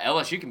 but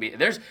LSU can beat.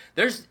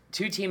 There's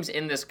 2 teams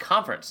in this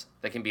conference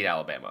that can beat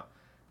Alabama,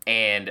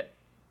 and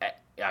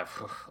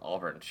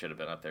Auburn should have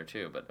been up there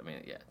too. But I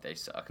mean, yeah, they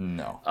suck.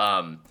 No.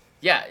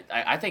 Yeah,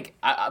 I think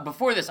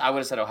before this I would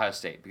have said Ohio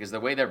State because the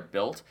way they're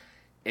built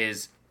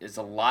is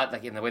a lot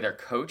like in the way they're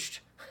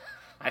coached.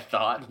 I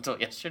thought until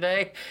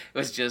yesterday it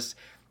was just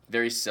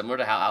very similar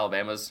to how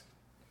Alabama's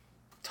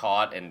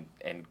taught and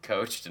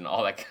coached and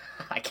all that.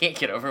 I can't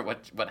get over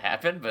what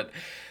happened, but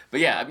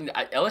yeah, I mean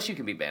LSU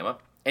can beat Bama,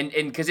 and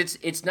because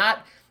it's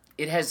not,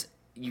 it has,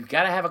 you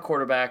got to have a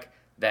quarterback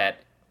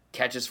that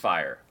catches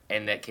fire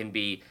and that can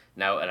be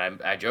now.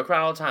 And I joke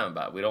around all the time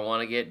about we don't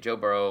want to get Joe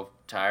Burrow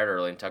tired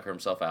early and tucker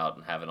himself out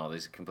and having all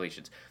these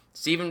completions.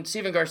 Steven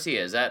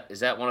Garcia, is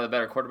that one of the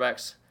better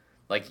quarterbacks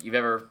like you've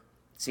ever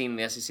seen in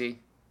the SEC?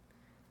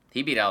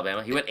 He beat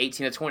Alabama. He went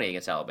 18-20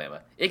 against Alabama.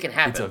 It can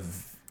happen.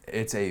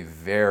 It's a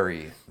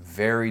very,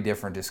 very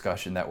different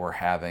discussion that we're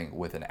having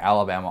with an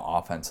Alabama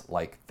offense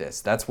like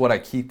this. That's what I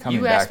keep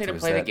coming back to. You asked me to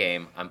play the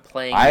game. I'm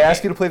playing. I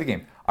asked you to play the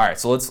game. All right,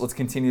 so let's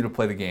continue to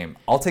play the game.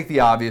 I'll take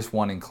the obvious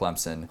one in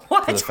Clemson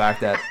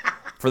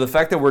for the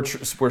fact that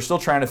we're still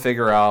trying to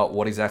figure out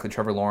what exactly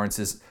Trevor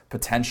Lawrence's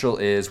potential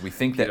is. We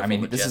think that, I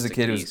mean, this is a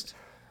kid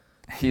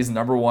he's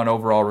number 1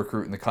 overall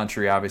recruit in the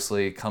country,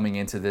 obviously, coming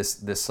into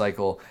this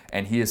cycle,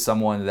 and he is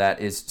someone that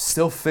is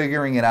still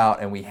figuring it out,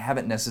 and we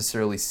haven't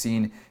necessarily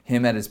seen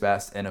him at his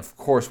best. And of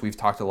course, we've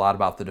talked a lot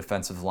about the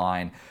defensive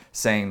line,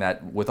 saying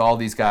that with all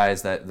these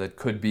guys that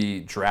could be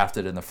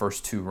drafted in the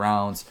first 2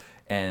 rounds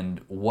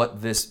and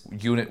what this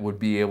unit would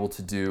be able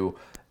to do.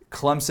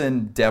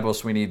 Clemson, Dabo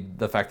Swinney,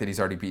 the fact that he's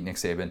already beat Nick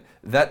Saban,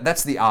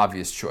 that's the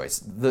obvious choice.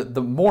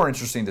 The more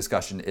interesting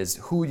discussion is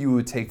who you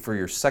would take for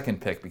your second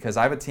pick, because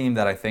I have a team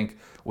that I think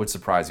would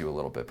surprise you a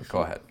little bit, but go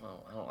ahead. Oh,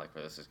 I don't like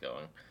where this is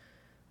going.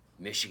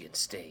 Michigan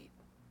State.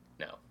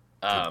 No.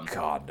 Good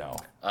God, no.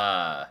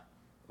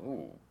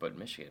 But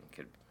Michigan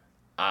could.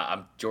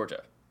 I'm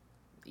Georgia.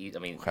 I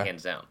mean, Okay.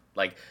 Hands down.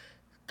 Like,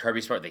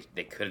 Kirby Smart,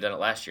 they could have done it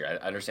last year.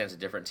 I understand it's a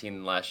different team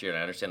than last year, and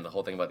I understand the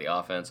whole thing about the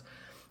offense.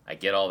 I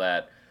get all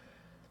that.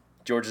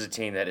 Georgia's a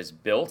team that is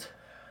built.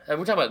 We're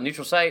talking about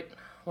neutral site.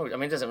 I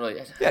mean, it doesn't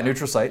really. Yeah,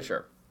 neutral site.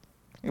 Sure.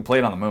 You can play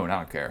it on the moon. I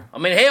don't care. I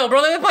mean, hell,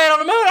 brother, they play it on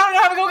the moon. I don't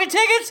know how to go get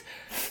tickets.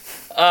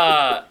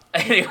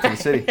 Anyway. Ticket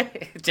City.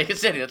 Ticket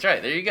City, that's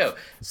right. There you go.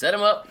 Set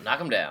them up, knock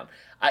them down.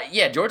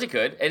 Yeah, Georgia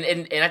could.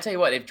 And I tell you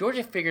what, if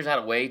Georgia figures out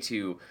a way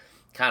to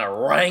kind of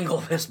wrangle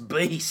this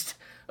beast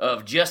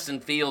of Justin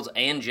Fields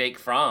and Jake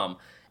Fromm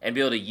and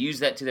be able to use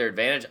that to their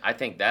advantage, I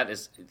think that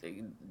is,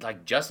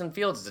 like, Justin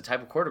Fields is the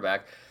type of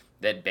quarterback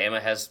that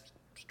Bama has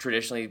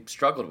traditionally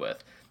struggled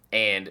with.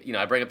 And, you know,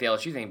 I bring up the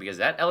LSU thing because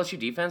that LSU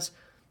defense,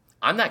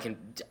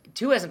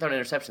 Tua hasn't thrown an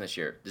interception this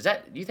year. Do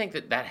you think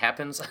that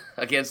happens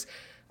against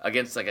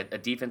like a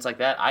defense like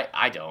that?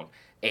 I don't.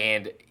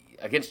 And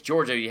against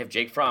Georgia, you have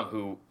Jake Fromm,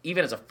 who,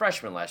 even as a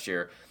freshman last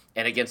year,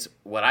 and against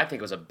what I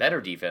think was a better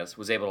defense,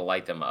 was able to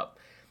light them up.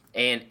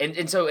 And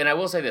I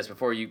will say this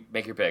before you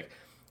make your pick.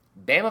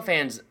 Bama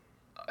fans,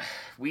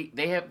 we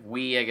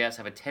I guess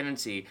have a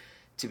tendency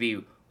to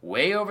be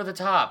way over the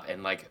top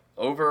and like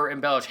over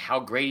embellish how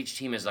great each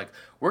team is. Like,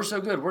 we're so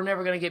good, we're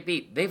never going to get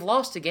beat. They've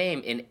lost a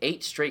game in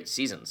 8 straight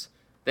seasons.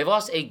 They've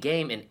lost a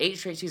game in 8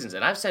 straight seasons.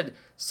 And I've said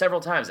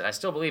several times, and I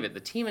still believe it, the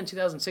team in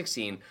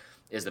 2016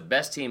 is the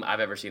best team I've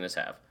ever seen us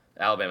have,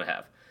 Alabama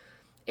have.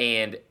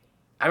 And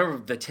I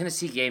remember the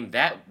Tennessee game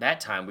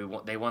that time,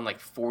 they won like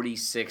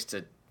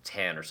 46-10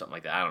 or something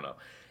like that. I don't know.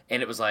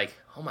 And it was like,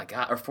 oh my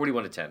God, or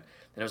 41-10. And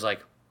it was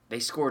like, they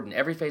scored in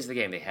every phase of the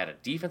game. They had a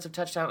defensive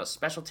touchdown, a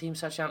special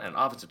teams touchdown, and an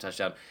offensive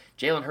touchdown.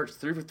 Jalen Hurts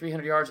threw for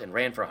 300 yards and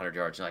ran for 100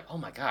 yards. You're like, oh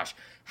my gosh,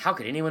 how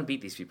could anyone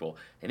beat these people?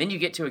 And then you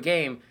get to a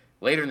game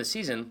later in the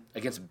season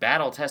against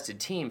battle-tested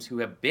teams who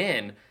have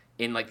been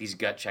in like these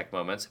gut check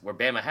moments where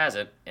Bama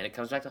hasn't, and it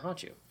comes back to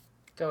haunt you.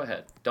 Go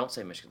ahead. Don't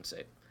say Michigan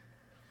State.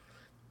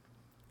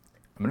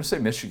 I'm going to say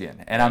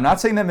Michigan. And I'm not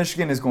saying that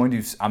Michigan is going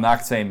to – I'm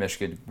not saying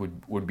Michigan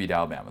would beat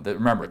Alabama.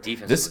 Remember,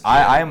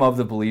 I am of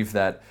the belief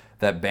that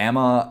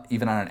Bama,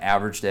 even on an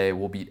average day,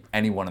 will beat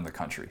anyone in the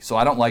country. So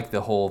I don't like the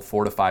whole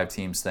 4 to 5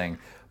 teams thing.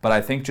 But I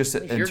think just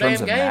in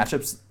terms of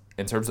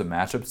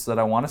matchups that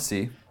I want to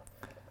see,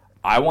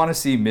 I want to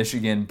see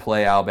Michigan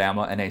play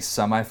Alabama in a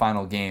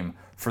semifinal game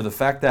for the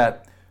fact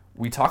that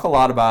we talk a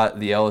lot about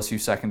the LSU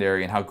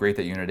secondary and how great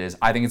that unit is.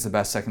 I think it's the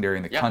best secondary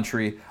in the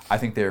country. I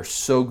think they're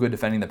so good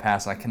defending the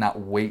pass, and I cannot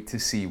wait to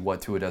see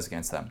what Tua does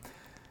against them.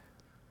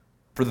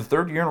 For the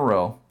 3rd year in a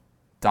row,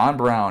 Don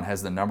Brown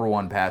has the number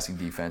 1 passing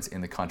defense in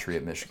the country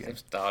at Michigan.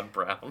 It's Don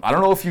Brown. I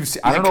don't know if you've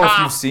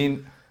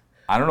seen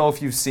I don't know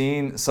if you've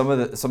seen some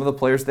of the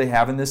players they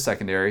have in this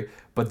secondary,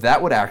 but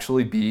that would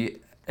actually be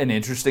an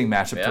interesting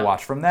matchup to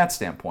watch from that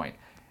standpoint.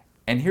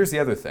 And here's the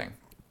other thing.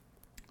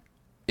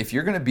 If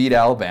you're going to beat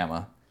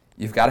Alabama,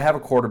 you've got to have a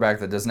quarterback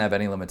that doesn't have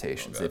any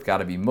limitations. Okay. They've got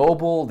to be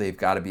mobile. They've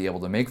got to be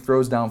able to make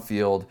throws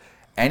downfield.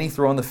 Any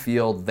throw on the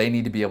field, they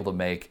need to be able to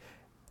make.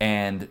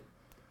 And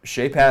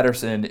Shea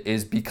Patterson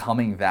is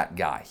becoming that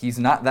guy. He's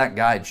not that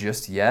guy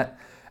just yet.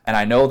 And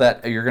I know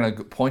that you're going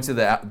to point to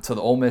the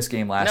Ole Miss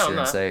game last year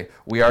and say,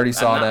 we already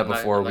saw that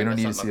before. We don't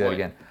need to see that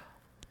again.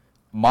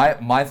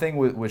 My thing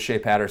with Shea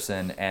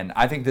Patterson, and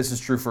I think this is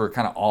true for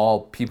kind of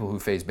all people who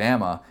face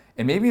Bama,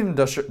 and maybe even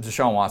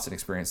Deshaun Watson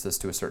experienced this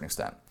to a certain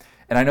extent.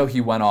 And I know he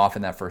went off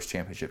in that first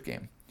championship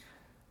game.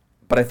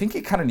 But I think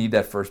you kind of need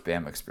that first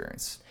Bama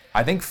experience.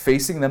 I think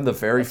facing them the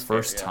very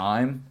first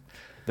time,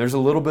 there's a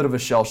little bit of a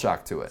shell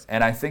shock to it.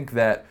 And I think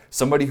that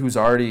somebody who's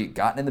already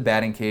gotten in the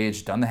batting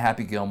cage, done the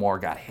Happy Gilmore,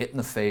 got hit in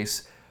the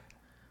face,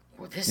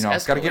 got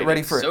to get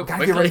ready for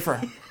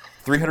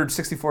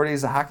 364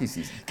 days of hockey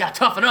season. Got to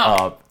toughen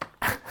up.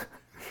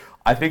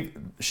 I think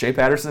Shea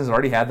Patterson has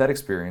already had that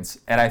experience,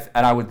 and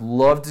I would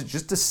love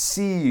to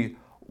see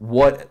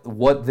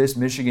what this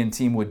Michigan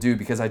team would do,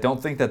 because I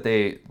don't think that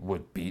they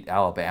would beat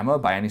Alabama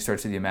by any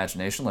stretch of the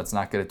imagination. Let's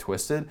not get it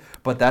twisted.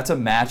 But that's a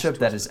matchup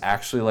that is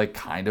actually like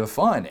kind of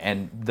fun,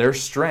 and their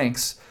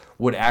strengths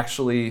would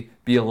actually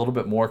be a little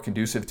bit more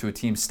conducive to a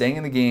team staying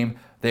in the game.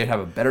 They'd have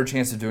a better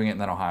chance of doing it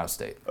than Ohio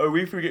State. Are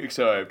we forgetting?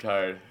 Sorry, I'm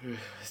tired.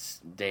 This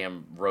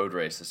damn road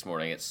race this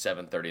morning at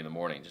 7:30 in the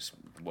morning just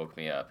woke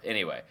me up.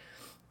 Anyway,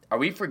 are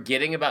we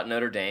forgetting about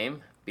Notre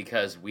Dame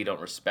because we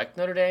don't respect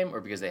Notre Dame, or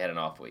because they had an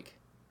off week?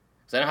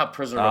 Because I know how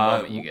prisoner of the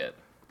moment you get.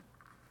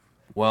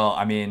 Well,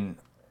 I mean,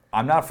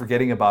 I'm not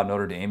forgetting about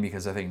Notre Dame,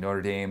 because I think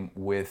Notre Dame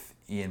with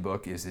Ian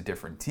Book is a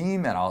different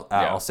team, and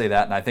I'll say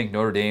that. And I think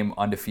Notre Dame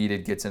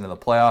undefeated gets into the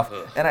playoff.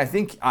 And I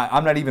think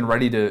I'm not even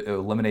ready to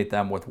eliminate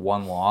them with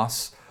one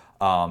loss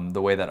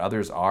the way that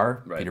others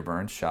are. Right. Peter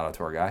Burns, shout out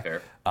to our guy.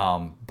 Fair.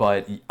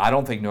 But I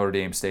don't think Notre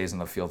Dame stays in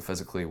the field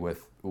physically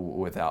with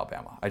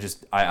Alabama.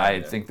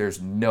 I think there's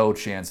no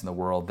chance in the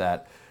world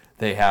that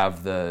they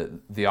have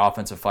the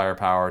offensive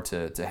firepower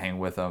to hang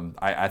with them.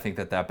 I think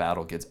that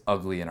battle gets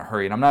ugly in a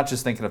hurry. And I'm not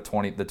just thinking of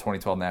the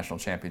 2012 National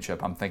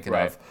Championship. I'm thinking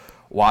of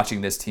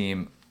watching this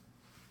team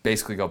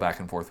basically go back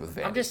and forth with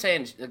Vandy. I'm just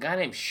saying, a guy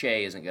named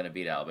Shea isn't going to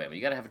beat Alabama.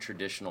 You got to have a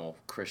traditional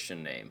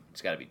Christian name.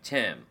 It's got to be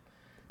Tim.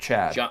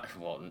 Chad. John.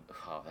 Well,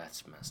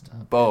 that's messed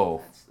up.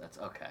 Bo. That's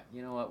okay.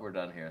 You know what? We're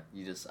done here.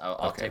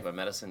 I'll take my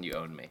medicine. You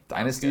own me.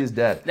 Dynasty is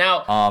dead.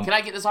 Now, can I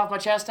get this off my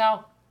chest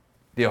now?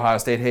 The Ohio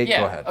State hate?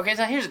 Yeah. Go ahead. Okay,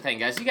 so here's the thing,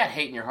 guys. You got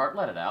hate in your heart.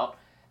 Let it out.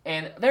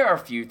 And there are a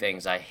few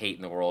things I hate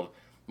in the world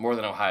more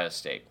than Ohio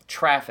State.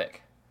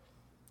 Traffic.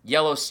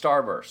 Yellow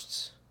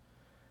starbursts.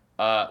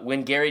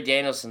 When Gary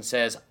Danielson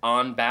says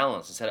on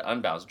balance instead of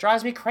unbalanced. It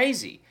drives me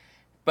crazy.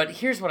 But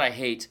here's what I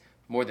hate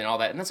more than all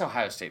that, and that's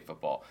Ohio State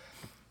football.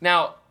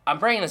 Now, I'm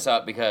bringing this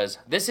up because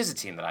this is a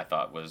team that I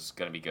thought was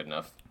going to be good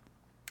enough.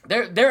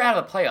 They're out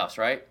of the playoffs,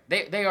 right?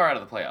 They are out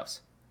of the playoffs.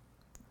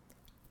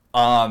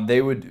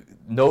 They would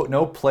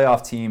no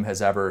playoff team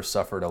has ever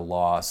suffered a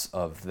loss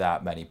of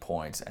that many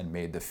points and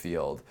made the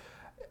field.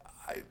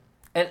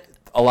 And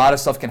a lot of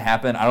stuff can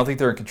happen. I don't think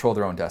they're in control of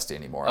their own destiny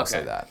anymore. I'll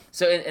say that.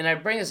 So, and I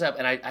bring this up,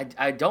 and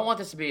I don't want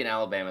this to be an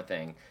Alabama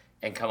thing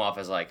and come off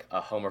as like a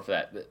homer for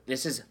that.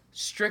 This is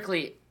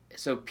strictly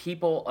so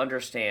people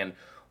understand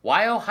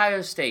why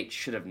Ohio State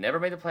should have never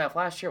made the playoff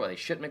last year, why they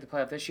shouldn't make the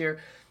playoff this year.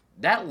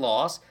 That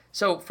loss.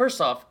 So, first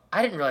off,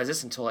 I didn't realize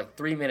this until like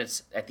 3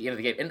 minutes at the end of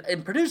the game.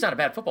 And Purdue's not a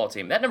bad football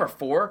team. That number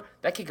 4,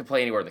 that kid could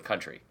play anywhere in the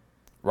country.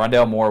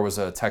 Rondale Moore was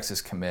a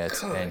Texas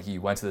commit, and he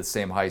went to the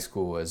same high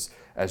school as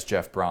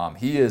Jeff Brom.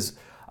 He is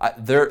I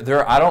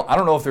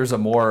don't know if there's a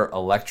more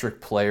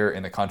electric player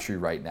in the country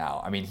right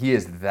now. I mean, he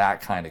is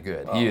that kind of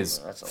good. He is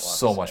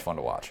so much fun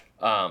to watch.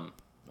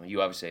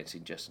 You obviously ain't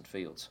seen Justin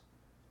Fields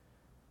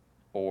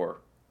or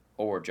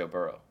Joe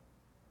Burrow.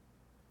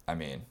 I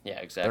mean, yeah,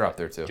 exactly. They're up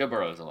there too. Joe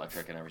Burrow is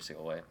electric in every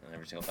single way, in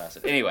every single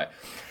facet. Anyway,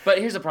 but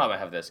here's the problem I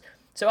have with this.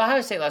 So Ohio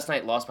State last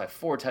night lost by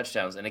 4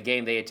 touchdowns in a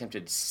game they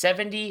attempted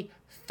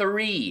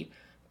 73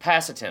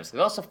 pass attempts. They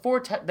lost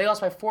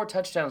by 4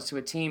 touchdowns to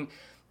a team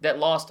that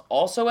lost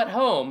also at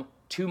home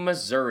to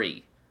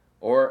Missouri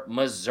or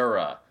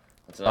Missouri.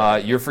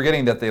 You're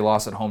forgetting that they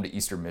lost at home to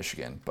Eastern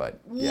Michigan, but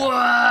yeah.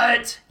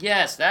 What?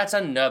 Yes, that's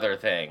another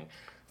thing.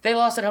 They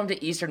lost at home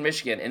to Eastern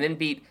Michigan and then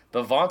beat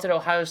the vaunted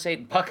Ohio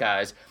State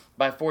Buckeyes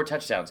by 4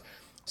 touchdowns.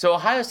 So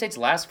Ohio State's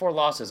last 4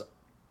 losses,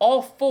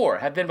 all 4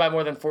 have been by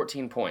more than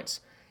 14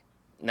 points.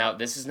 Now,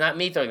 this is not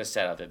me throwing the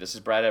stat out there. This is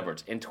Brad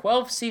Edwards. In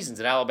 12 seasons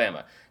at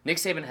Alabama, Nick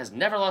Saban has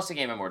never lost a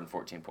game by more than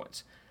 14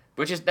 points.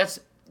 Just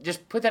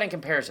put that in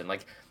comparison.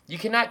 Like, you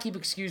cannot keep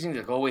excusing,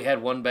 like, we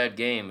had one bad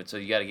game, and so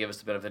you got to give us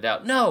the benefit of the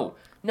doubt. No.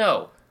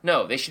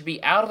 They should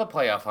be out of the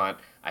playoff hunt.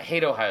 I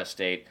hate Ohio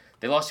State.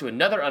 They lost to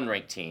another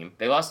unranked team.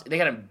 They got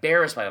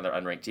embarrassed by another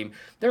unranked team.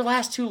 Their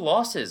last 2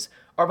 losses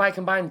are by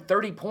combined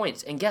 30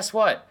 points. And guess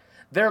what?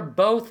 They're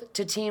both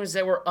to teams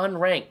that were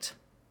unranked.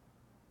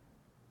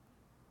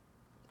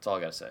 That's all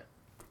I got to say.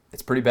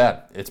 It's pretty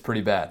bad. It's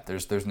pretty bad.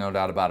 There's no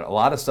doubt about it. A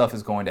lot of stuff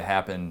is going to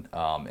happen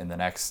in the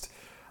next,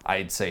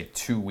 I'd say,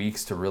 2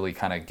 weeks to really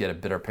kind of get a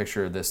better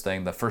picture of this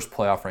thing. The first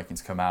playoff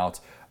rankings come out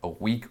a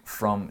week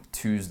from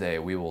Tuesday.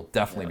 We will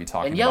definitely be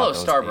talking about those.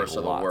 And yellow starbursts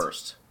are the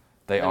worst.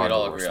 They are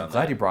the worst. I'm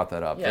glad you brought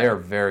that up. Yeah.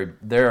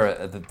 They're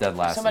at the dead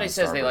last. Somebody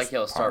says they like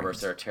yellow starbursts.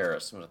 They're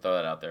terrorists. I'm going to throw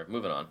that out there.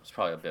 Moving on. It's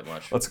probably a bit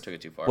much. Took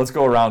it too far. Let's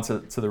go around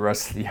to the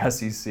rest of the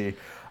SEC.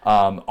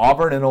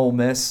 Auburn and Ole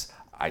Miss.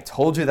 I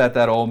told you that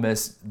Ole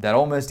Miss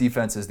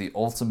defense is the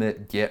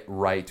ultimate get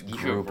right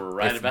group. You were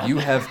right about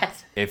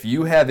that. If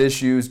you have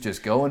issues,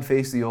 just go and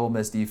face the Ole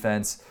Miss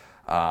defense.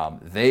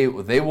 They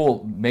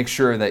will make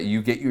sure that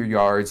you get your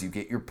yards, you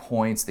get your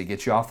points, they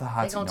get you off the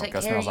hot seat. No,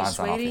 Gus Malzahn's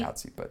not off the hot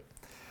seat, but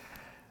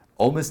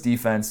Ole Miss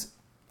defense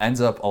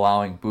ends up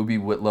allowing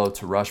Boobie Whitlow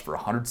to rush for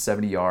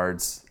 170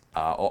 yards.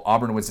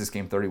 Auburn wins this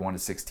game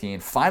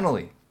 31-16.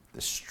 Finally,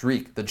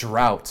 the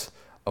drought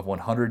of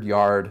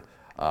 100-yard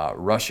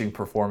rushing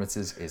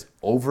performances is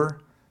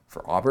over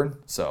for Auburn.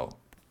 So,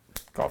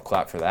 golf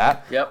clap for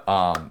that. Yep.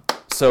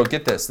 So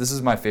get this. This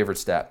is my favorite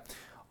stat.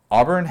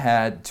 Auburn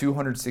had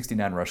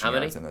 269 rushing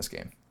yards in this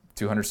game.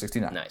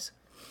 269. Nice.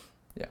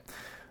 Yeah.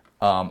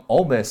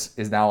 Ole Miss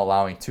is now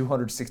allowing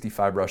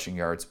 265 rushing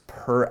yards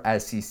per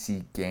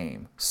SEC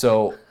game.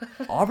 So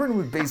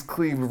Auburn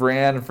basically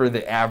ran for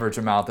the average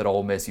amount that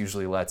Ole Miss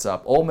usually lets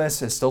up. Ole Miss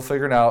has still not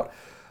figured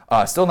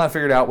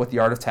out what the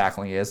art of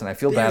tackling is, and I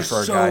feel bad for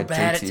our guy JT. They're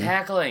so bad at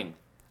tackling.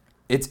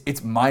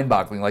 It's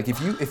mind-boggling. Like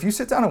if you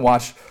sit down and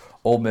watch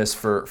Ole Miss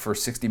for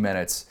 60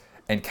 minutes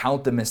and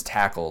count the missed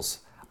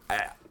tackles,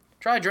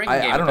 try a drinking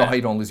game. I don't know how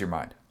you don't lose your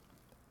mind.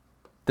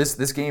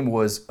 This game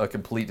was a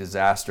complete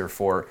disaster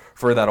for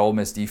that Ole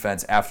Miss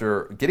defense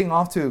after getting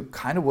off to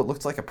kind of what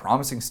looked like a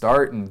promising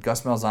start, and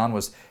Gus Malzahn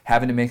was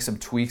having to make some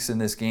tweaks in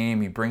this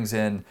game. He brings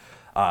in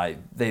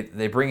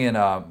they bring in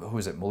who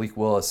is it, Malik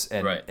Willis,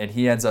 and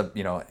he ends up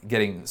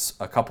getting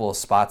a couple of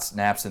spot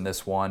snaps in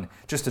this one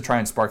just to try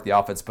and spark the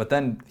offense. But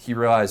then he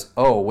realized,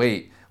 oh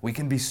wait, we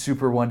can be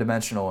super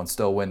one-dimensional and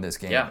still win this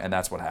game, and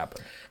that's what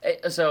happened.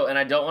 So, and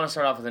I don't want to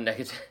start off with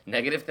a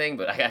negative thing,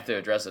 but I have to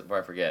address it before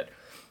I forget.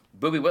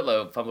 Boobie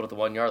Whitlow fumbled at the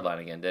 1 yard line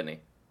again, didn't he?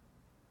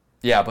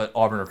 Yeah, but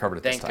Auburn recovered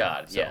it this time. Thank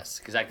God, so. Yes,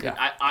 because I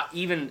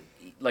couldn't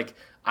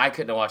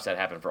have watched that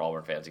happen for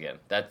Auburn fans again.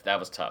 That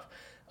was tough.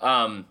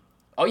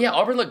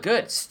 Auburn looked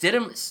good.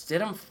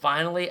 Stidham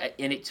finally,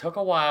 and it took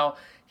a while.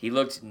 He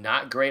looked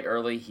not great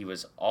early. He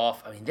was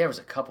off. I mean, there was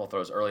a couple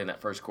throws early in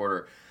that first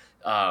quarter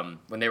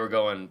when they were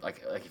going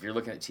like if you're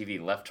looking at TV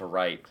left to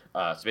right.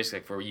 So basically,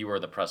 like where you were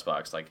in the press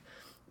box, like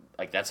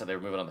that's how they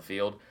were moving on the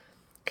field.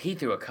 He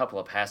threw a couple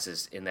of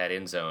passes in that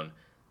end zone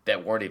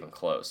that weren't even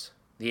close.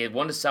 He had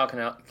one to Sal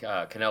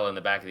Cannella in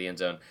the back of the end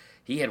zone.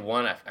 He had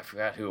one, I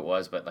forgot who it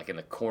was, but like in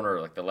the corner,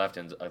 like the left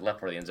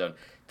part of the end zone,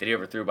 that he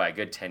overthrew by a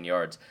good 10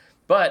 yards.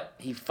 But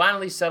he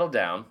finally settled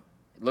down,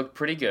 looked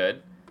pretty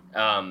good,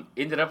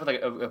 ended up with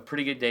a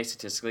pretty good day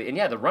statistically. And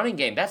yeah, the running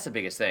game, that's the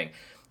biggest thing.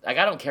 Like,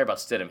 I don't care about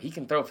Stidham. He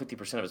can throw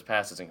 50% of his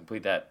passes and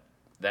complete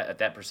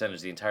that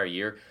percentage the entire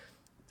year.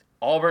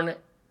 Auburn,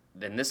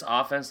 in this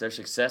offense, their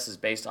success is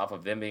based off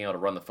of them being able to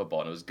run the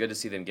football, and it was good to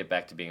see them get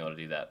back to being able to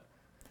do that.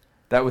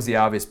 That was the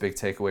obvious big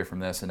takeaway from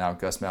this, and now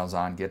Gus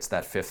Malzahn gets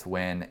that 5th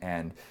win,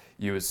 and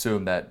you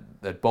assume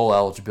that bowl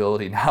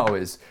eligibility now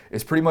is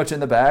pretty much in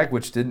the bag,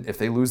 which if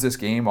they lose this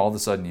game, all of a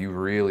sudden you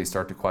really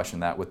start to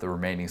question that with the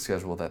remaining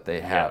schedule that they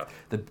have.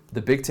 Yeah.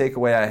 The big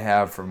takeaway I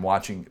have from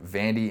watching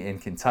Vandy in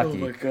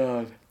Kentucky. Oh my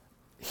God.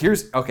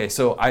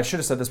 So I should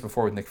have said this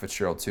before with Nick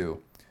Fitzgerald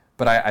too.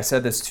 But I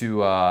said this to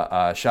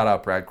shout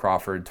out Brad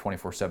Crawford,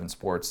 24/7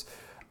 Sports.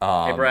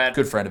 Hey, Brad.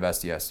 Good friend of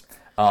SDS.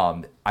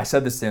 I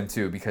said this to him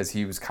too because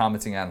he was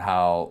commenting on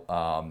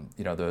how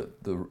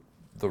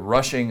the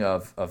rushing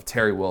of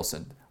Terry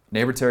Wilson,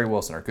 neighbor Terry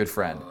Wilson, our good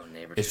friend.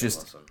 It's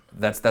just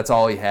that's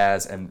all he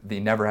has, and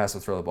he never has to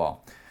throw the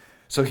ball.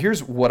 So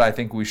here's what I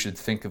think we should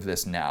think of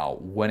this now.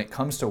 When it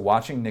comes to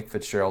watching Nick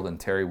Fitzgerald and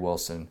Terry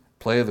Wilson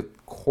play the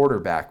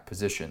quarterback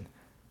position,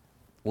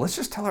 let's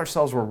just tell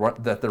ourselves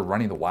that they're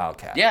running the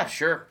Wildcat. Yeah,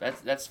 sure.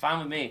 That's fine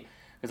with me.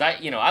 Because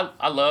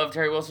I love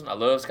Terry Wilson. I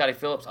love Scotty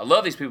Phillips. I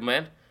love these people,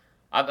 man.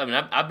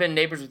 I've been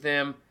neighbors with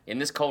them in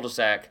this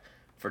cul-de-sac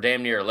for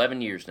damn near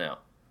 11 years now.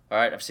 All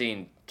right, I've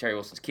seen Terry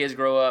Wilson's kids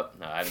grow up.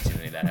 No, I haven't seen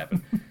any of that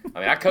happen. I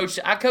mean, I coached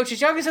his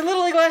youngest in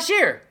Little League last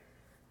year.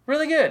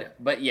 Really good.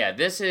 But yeah,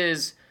 this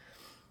is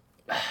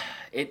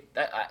it.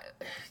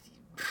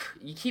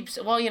 You keep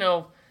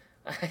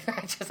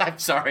I'm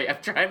sorry. I'm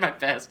trying my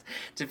best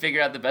to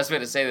figure out the best way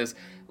to say this.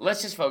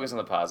 Let's just focus on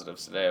the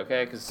positives today,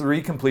 okay? 'Cause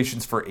 3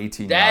 completions for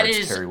 18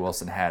 yards Terry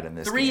Wilson had in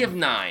this game. 3 of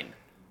 9.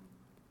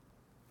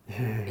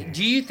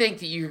 Do you think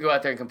that you could go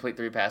out there and complete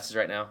 3 passes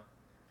right now?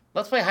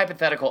 Let's play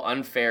hypothetical,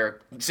 unfair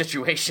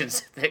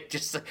situations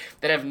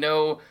that have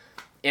no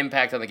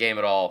impact on the game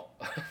at all.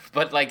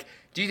 But,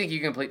 do you think you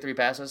can complete 3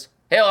 passes?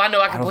 Hell, I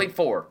know I can complete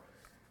 4.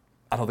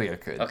 I don't think I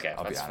could. Okay,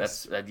 I'll be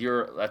honest. I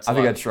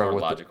think I'd struggle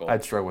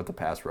with the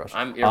pass rush.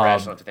 I'm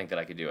irrational to think that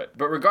I could do it.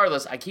 But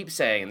regardless, I keep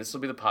saying, and this will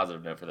be the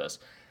positive note for this,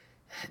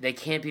 they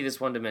can't be this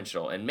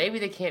one-dimensional. And maybe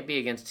they can't be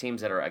against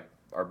teams that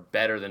are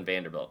better than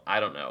Vanderbilt. I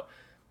don't know.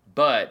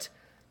 But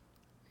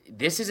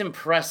this is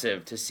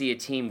impressive to see a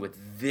team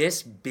with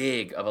this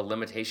big of a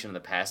limitation in the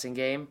passing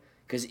game,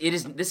 because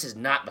this is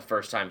not the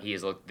first time he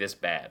has looked this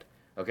bad.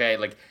 Okay?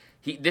 Like,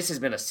 this has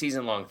been a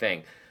season-long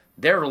thing.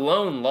 Their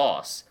lone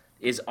loss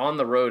is on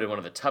the road in one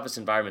of the toughest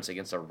environments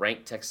against a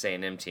ranked Texas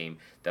A&M team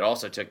that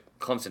also took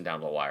Clemson down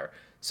to the wire.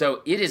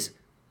 So it is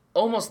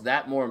almost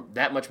that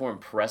much more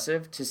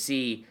impressive to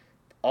see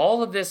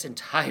all of this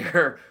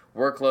entire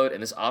workload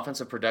and this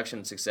offensive production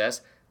and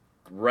success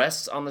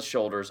rests on the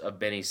shoulders of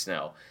Benny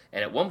Snell.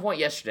 And at one point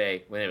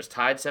yesterday, when it was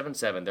tied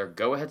 7-7, their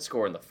go-ahead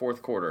score in the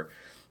fourth quarter,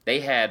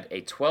 they had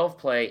a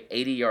 12-play,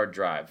 80-yard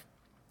drive.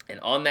 And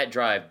on that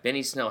drive,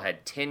 Benny Snell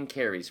had 10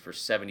 carries for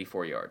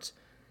 74 yards.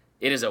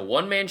 It is a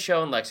one-man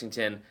show in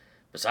Lexington,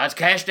 besides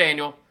Cash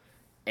Daniel.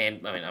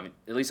 And, I mean,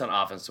 at least on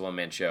offense, it's a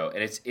one-man show.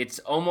 And it's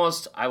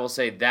almost, I will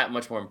say, that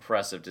much more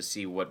impressive to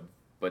see what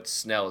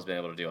Snell has been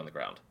able to do on the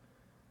ground.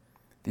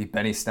 The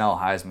Benny Snell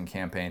Heisman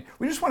campaign.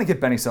 We just want to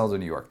get Benny Snell to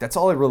New York. That's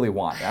all I really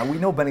want. We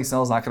know Benny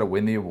Snell's not going to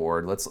win the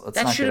award. Let's not get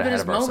ahead of ourselves. That should have been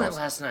his moment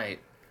last night.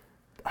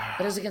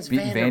 But it was against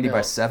Beating Vandy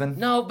by 7?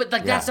 No, but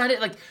that's not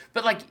it.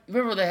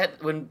 Remember they had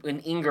when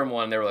Ingram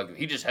won, they were like,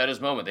 he just had his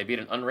moment. They beat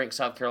an unranked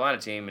South Carolina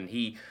team, and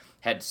he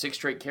had 6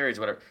 straight carries,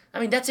 whatever. I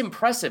mean, that's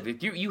impressive.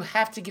 If you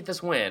have to get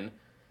this win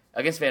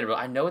against Vanderbilt.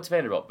 I know it's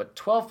Vanderbilt, but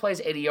 12 plays,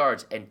 80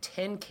 yards, and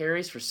 10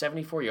 carries for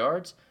 74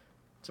 yards,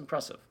 it's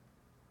impressive.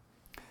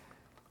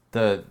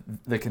 The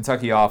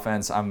Kentucky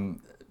offense,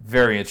 I'm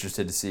very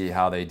interested to see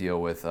how they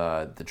deal with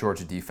the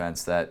Georgia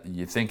defense that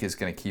you think is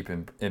going to keep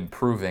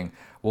improving.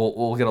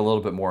 We'll get a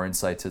little bit more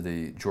insight to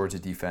the Georgia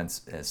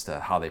defense as to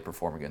how they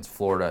perform against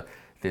Florida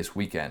this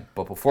weekend.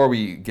 But before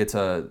we get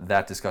to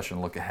that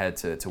discussion, look ahead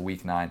to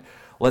Week 9,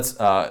 let's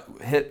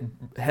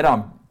hit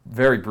on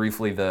very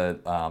briefly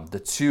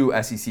the 2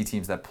 SEC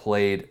teams that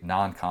played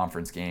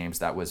non-conference games.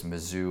 That was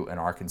Mizzou and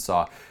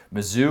Arkansas.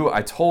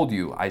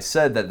 Mizzou, I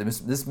said that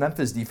this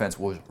Memphis defense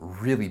was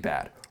really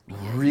bad.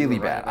 Really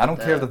bad. I don't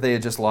care that they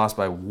had just lost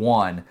by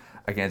 1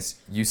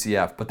 against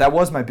UCF, but that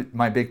was my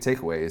big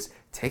takeaway is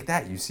take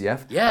that,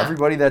 UCF. Yeah.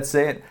 Everybody that's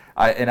saying,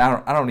 I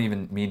don't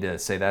even mean to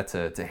say that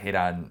to hate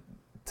on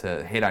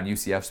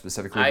UCF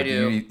specifically. I but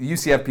do. The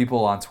UCF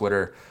people on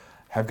Twitter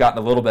have gotten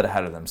a little bit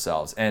ahead of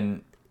themselves.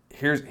 And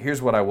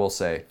here's what I will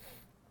say.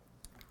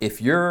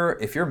 If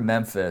you're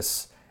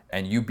Memphis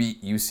and you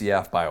beat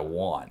UCF by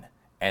 1,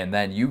 and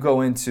then you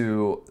go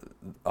into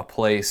a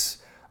place,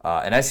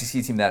 an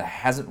SEC team that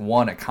hasn't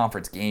won a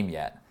conference game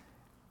yet,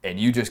 and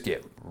you just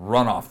get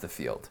run off the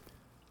field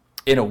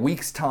in a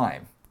week's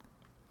time,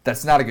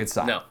 that's not a good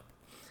sign. No.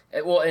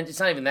 Well, and it's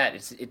not even that.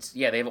 It's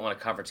they haven't won a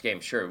conference game.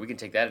 Sure, we can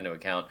take that into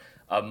account.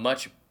 A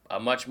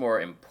much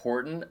more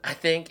important, I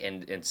think,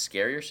 and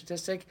scarier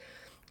statistic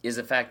is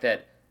the fact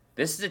that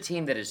this is a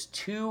team that is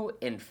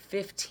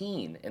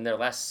 2-15 in their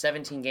last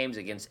 17 games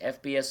against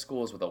FBS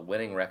schools with a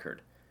winning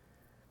record,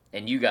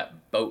 and you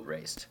got boat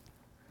raced.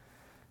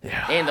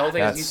 Yeah, and the whole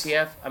thing is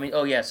UCF. I mean,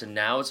 so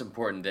now it's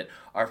important that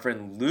our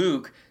friend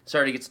Luke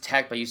gets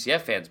attacked by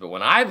UCF fans. But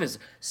when I was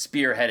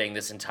spearheading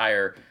this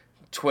entire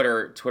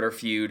Twitter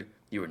feud,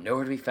 you were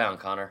nowhere to be found,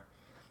 Connor.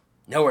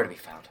 Nowhere to be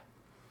found.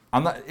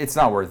 I'm not. It's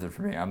not worth it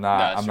for me. I'm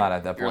not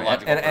at that point. You're a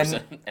logical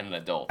person and an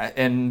adult.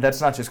 And that's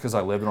not just because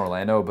I live in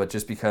Orlando, but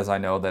just because I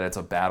know that it's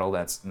a battle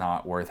that's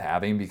not worth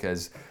having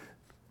because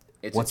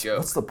it's a joke.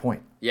 What's the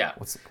point? Yeah.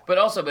 But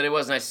it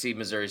was nice to see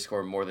Missouri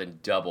score more than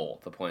double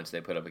the points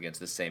they put up against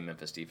the same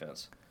Memphis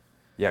defense.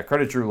 Yeah,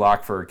 credit Drew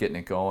Lock for getting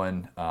it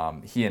going.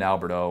 He and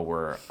Alberto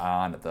were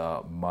on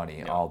the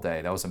money all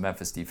day. That was a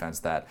Memphis defense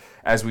that,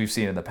 as we've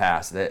seen in the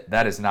past,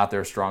 that is not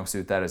their strong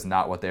suit. That is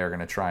not what they are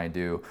going to try and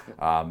do.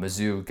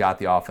 Mizzou got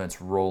the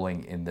offense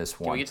rolling in this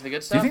one. Can we get to the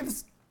good stuff? Do you think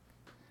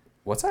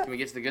what's that? Can we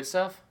get to the good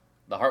stuff?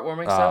 The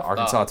heartwarming stuff?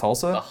 Arkansas,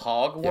 Tulsa? The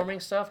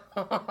hog-warming stuff?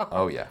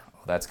 Oh, yeah.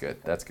 That's good.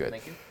 That's good.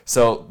 Thank you.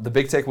 So the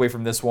big takeaway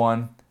from this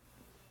one,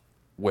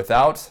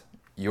 without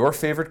your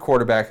favorite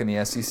quarterback in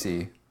the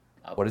SEC,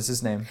 what is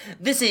his name?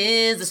 This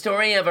is the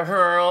story of a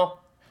hurl.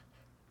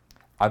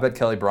 I bet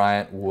Kelly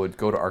Bryant would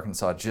go to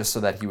Arkansas just so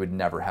that he would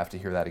never have to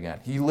hear that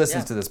again. He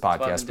listens to this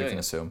podcast, we can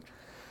assume.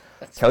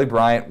 Kelly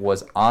Bryant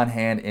was on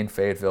hand in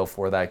Fayetteville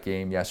for that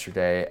game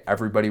yesterday.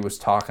 Everybody was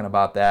talking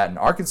about that. And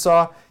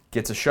Arkansas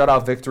gets a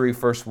shutout victory,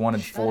 first one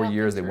in 4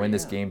 years. They win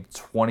this game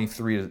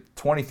 23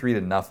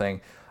 to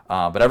nothing.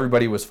 But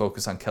everybody was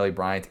focused on Kelly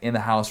Bryant in the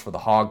house for the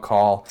hog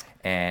call.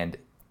 And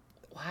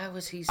why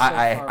was he so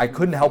I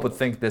couldn't help but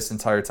think this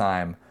entire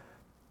time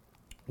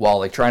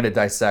while trying to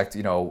dissect,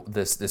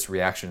 this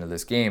reaction to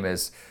this game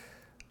is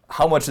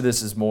how much of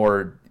this is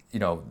more,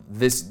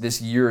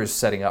 this year is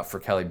setting up for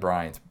Kelly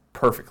Bryant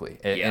perfectly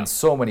in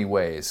so many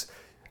ways.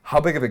 How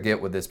big of a get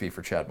would this be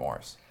for Chad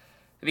Morris?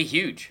 It'd be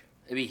huge.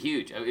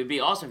 It'd be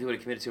awesome if he would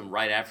have committed to him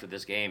right after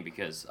this game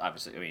because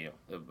obviously,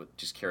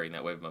 just carrying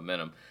that wave of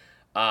momentum.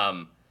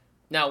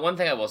 Now, one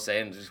thing I will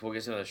say, and we'll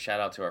get another shout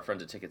out to our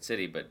friends at Ticket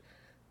City, but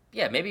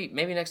yeah, maybe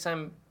next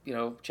time,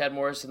 Chad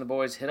Morris and the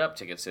boys hit up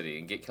Ticket City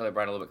and get Kelly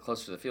Bryant a little bit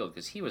closer to the field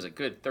because he was a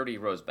good 30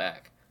 rows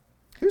back.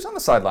 He was on the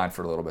sideline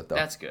for a little bit, though.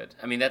 That's good.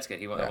 I mean, that's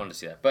good. I wanted to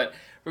see that. But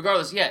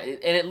regardless, yeah,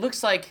 and it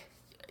looks like,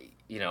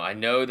 I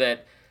know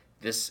that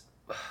this,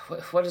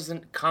 what is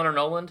it, Connor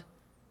Noland?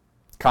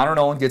 Connor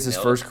Noland gets his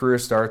first career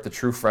start, the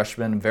true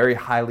freshman, very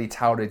highly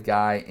touted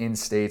guy in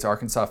state.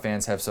 Arkansas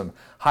fans have some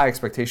high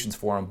expectations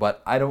for him,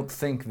 but I don't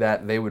think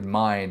that they would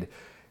mind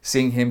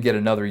seeing him get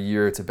another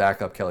year to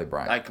back up Kelly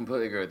Bryant. I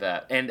completely agree with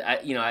that. And,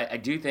 I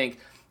do think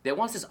that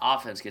once this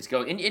offense gets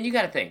going, and you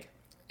got to think,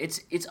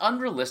 it's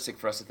unrealistic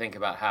for us to think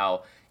about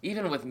how,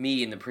 even with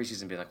me in the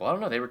preseason being like, well, I don't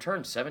know, they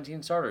returned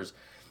 17 starters.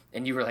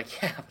 And you were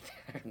like, yeah,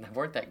 but they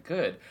weren't that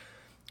good.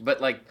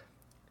 But, like,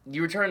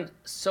 you returned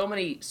so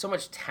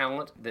much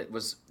talent that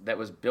was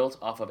built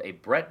off of a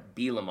Brett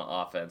Bielema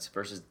offense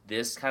versus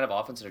this kind of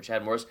offense under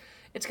Chad Morris.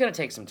 It's going to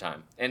take some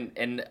time,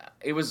 and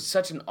it was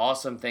such an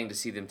awesome thing to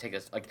see them take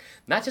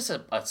not just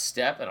a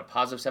step and a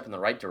positive step in the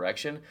right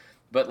direction,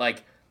 but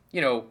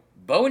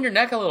bowing your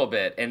neck a little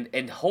bit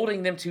and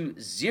holding them to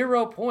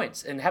 0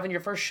 points and having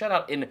your first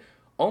shutout in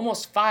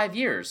almost 5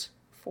 years.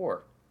 4,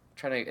 I'm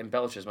trying to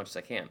embellish as much as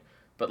I can,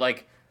 but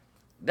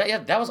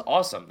that was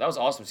awesome. That was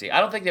awesome to see. I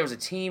don't think there was a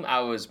team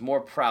I was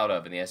more proud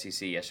of in the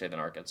SEC yesterday than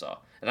Arkansas.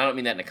 And I don't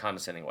mean that in a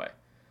condescending way.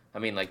 I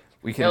mean,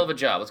 hell of a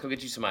job. Let's go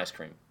get you some ice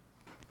cream.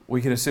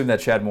 We can assume that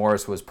Chad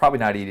Morris was probably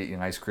not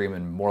eating ice cream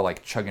and more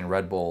like chugging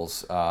Red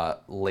Bulls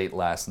late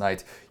last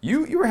night.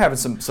 You were having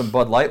some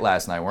Bud Light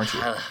last night, weren't you?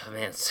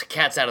 Man,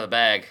 cat's out of the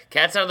bag.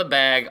 Cat's out of the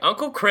bag.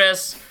 Uncle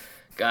Chris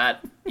I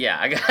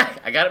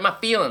got in my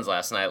feelings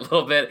last night a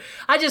little bit.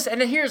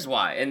 And here's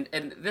why.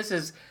 And this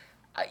is...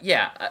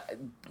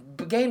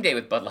 game day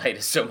with Bud Light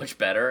is so much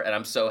better, and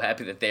I'm so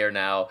happy that they are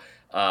now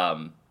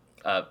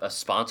a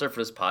sponsor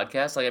for this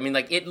podcast.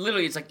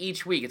 It's like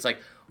each week, it's like,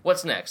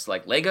 what's next?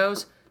 Like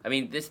Legos? I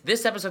mean,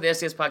 this episode of the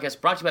SDS podcast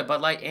brought to you by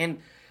Bud Light, and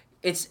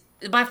it's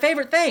my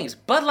favorite things.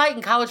 Bud Light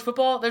and college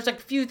football, there's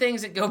few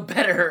things that go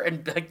better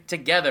and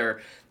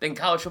together than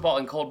college football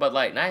and cold Bud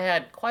Light, and I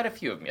had quite a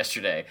few of them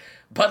yesterday.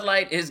 Bud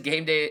Light is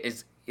game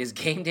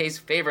day's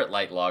favorite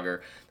light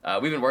lager.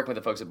 We've been working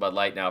with the folks at Bud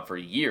Light now for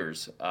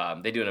years.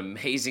 They do an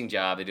amazing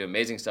job. They do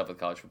amazing stuff with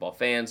college football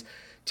fans.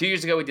 2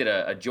 years ago, we did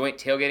a joint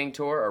tailgating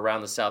tour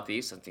around the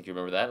Southeast. I think you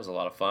remember that. It was a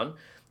lot of fun.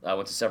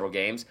 Went to several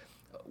games.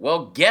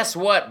 Well, guess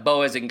what,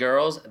 boys and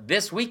girls?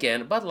 This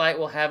weekend, Bud Light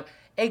will have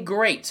a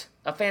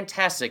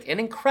fantastic, an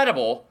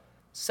incredible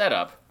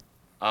setup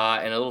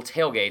and a little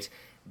tailgate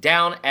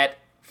down at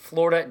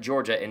Florida,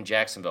 Georgia in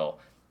Jacksonville.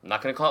 I'm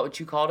not going to call it what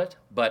you called it,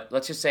 but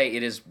let's just say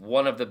it is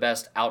one of the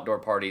best outdoor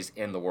parties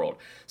in the world.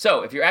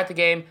 So if you're at the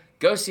game,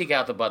 go seek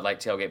out the Bud Light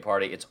tailgate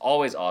party. It's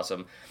always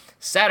awesome.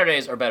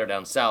 Saturdays are better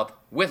down south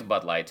with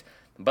Bud Light.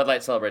 Bud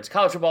Light celebrates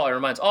college football and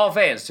reminds all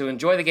fans to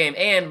enjoy the game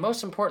and,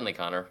 most importantly,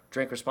 Connor,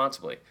 drink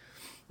responsibly.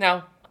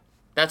 Now,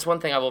 that's one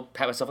thing I will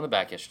pat myself on the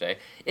back yesterday.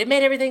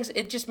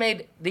 It just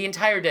made the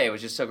entire day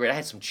was just so great. I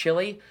had some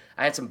chili,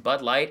 I had some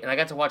Bud Light, and I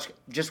got to watch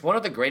just one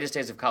of the greatest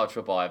days of college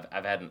football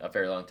I've had in a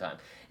very long time.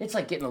 It's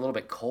like getting a little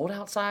bit cold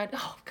outside.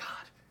 Oh,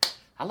 God.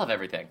 I love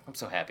everything. I'm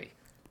so happy.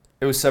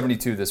 It was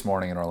 72 this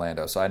morning in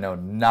Orlando, so I know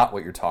not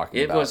what you're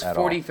talking about. It was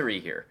 43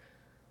 here.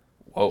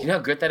 Whoa. Do you know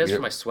how good that is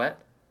for my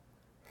sweat?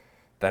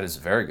 That is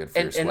very good for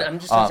your sweat. And I'm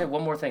just going to say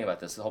one more thing about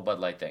this, the whole Bud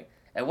Light thing.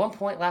 At one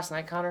point last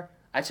night, Connor,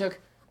 I took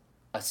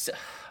I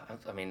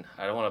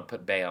don't want to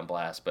put Bay on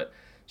blast, but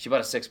she bought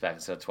a 6-pack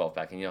instead of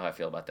 12-pack, and you know how I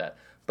feel about that.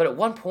 But at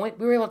one point,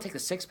 we were able to take the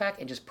 6-pack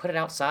and just put it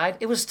outside.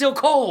 It was still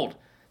cold,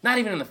 not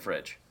even in the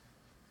fridge.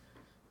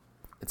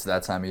 It's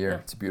that time of year. Yeah.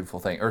 It's a beautiful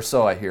thing. Or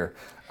so I hear.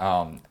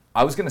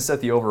 I was going to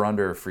set the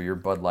over-under for your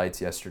Bud Lights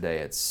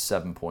yesterday at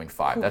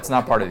 7.5. That's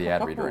not part of the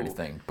ad read or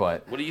anything.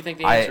 But what do you think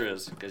the answer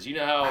is? Because you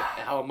know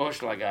how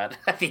emotional I got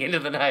at the end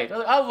of the night.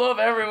 I love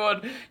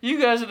everyone.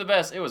 You guys are the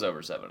best. It was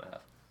over 7.5.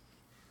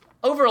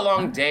 Over a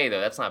long day, though.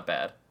 That's not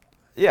bad.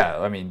 Yeah,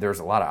 I mean, there's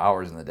a lot of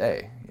hours in the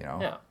day,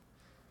 Yeah.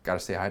 Got to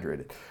stay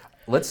hydrated.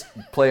 Let's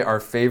play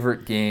our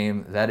favorite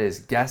game. That is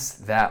Guess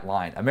That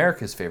Line.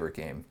 America's favorite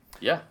game.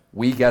 Yeah.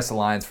 We guess the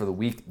lines for the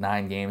Week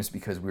 9 games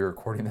because we're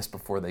recording this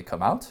before they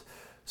come out.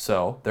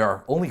 So there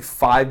are only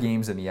 5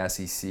 games in the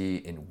SEC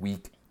in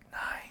Week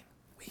 9.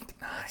 Week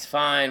 9. It's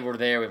fine. We're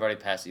there. We've already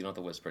passed it. You don't have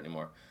to whisper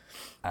anymore.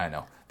 I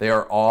know. They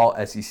are all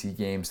SEC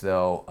games,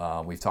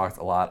 though. We've talked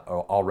a lot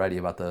already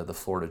about the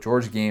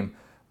Florida-Georgia game.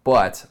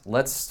 But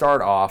let's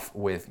start off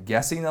with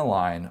guessing the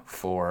line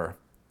for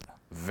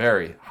a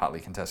very hotly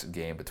contested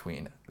game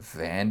between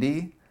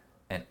Vandy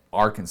and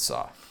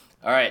Arkansas.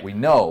 All right. We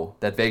know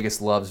that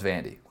Vegas loves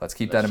Vandy. Let's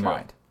keep that in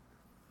mind.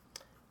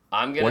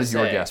 What is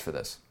your guess for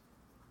this?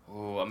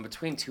 Ooh, I'm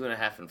between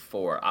 2.5 and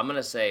 4. I'm going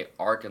to say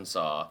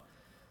Arkansas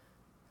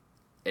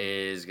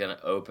is going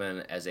to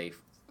open as a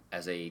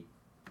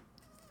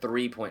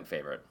 3-point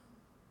favorite.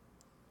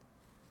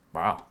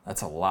 Wow,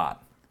 that's a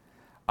lot.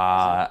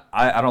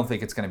 I don't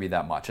think it's going to be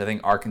that much. I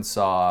think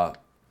Arkansas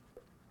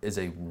is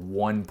a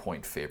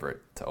 1-point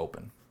favorite to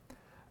open.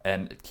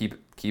 And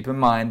keep in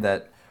mind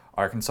that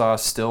Arkansas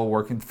is still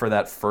working for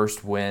that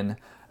first win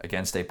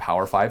against a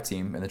Power 5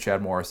 team in the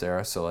Chad Morris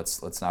era, so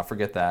let's not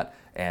forget that.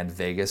 And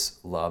Vegas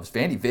loves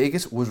Vandy.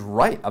 Vegas was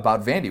right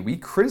about Vandy. We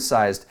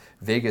criticized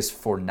Vegas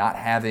for not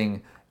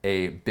having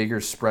a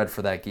bigger spread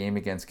for that game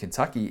against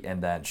Kentucky,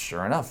 and then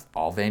sure enough,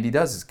 all Vandy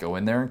does is go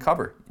in there and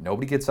cover.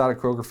 Nobody gets out of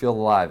Kroger Field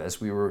alive,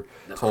 as we were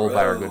told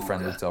by our good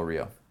friend Luke Del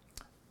Rio.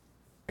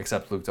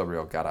 Except Luke Del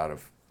Rio got out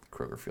of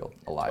Kroger Field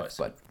alive, Twice.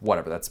 But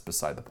whatever, that's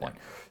beside the point.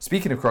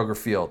 Speaking of Kroger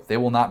Field, they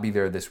will not be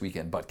there this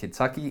weekend, but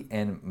Kentucky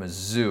and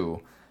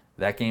Mizzou,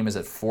 that game is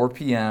at 4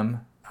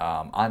 p.m.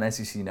 On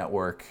SEC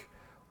Network.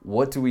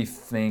 What do we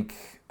think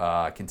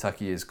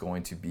Kentucky is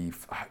going to be?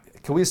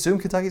 Can we assume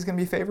Kentucky is going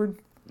to be favored?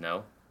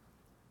 No.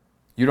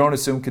 You don't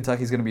assume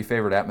Kentucky is going to be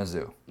favored at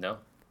Mizzou? No.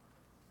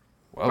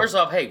 Whoa. First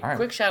off, hey, All right.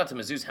 quick shout out to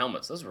Mizzou's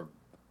helmets. Those were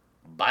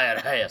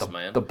badass,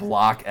 man. The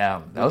Block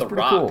M. That was the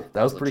pretty Rock. cool.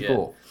 That was pretty Legit.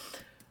 cool.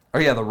 Oh,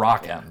 yeah, the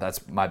Rock M.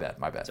 That's my bad.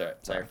 Sorry,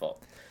 it's not your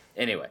fault.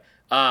 Anyway,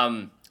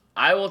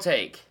 I will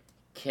take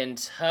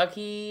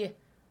Kentucky.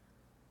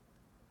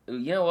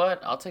 You know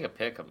what? I'll take a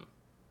pick 'em.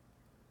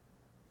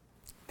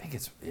 I think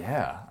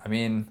I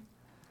mean,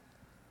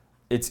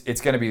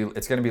 it's gonna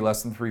be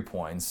less than 3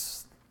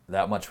 points.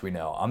 That much we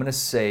know. I'm gonna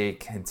say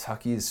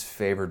Kentucky is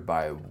favored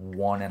by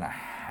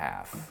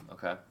 1.5.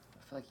 Okay. I feel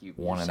like you.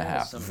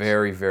 1.5.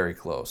 Very, very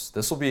close.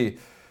 This will be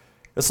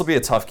a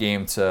tough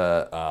game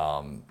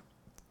to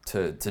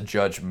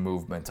judge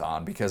movement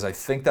on, because I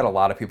think that a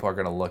lot of people are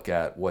gonna look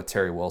at what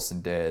Terry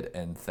Wilson did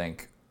and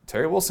think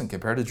Terry Wilson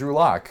compared to Drew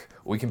Lock.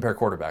 We compare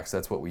quarterbacks.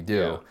 That's what we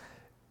do.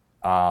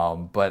 Yeah.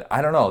 But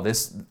I don't know.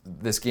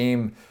 This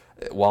game,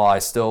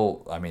 while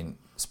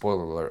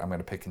spoiler alert, I'm going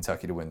to pick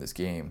Kentucky to win this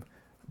game.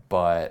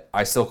 But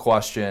I still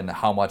question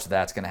how much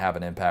that's going to have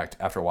an impact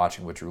after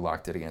watching what Drew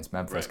Lock did against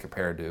Memphis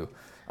compared to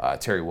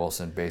Terry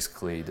Wilson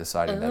basically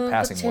deciding that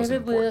passing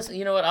wasn't important.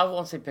 You know what? I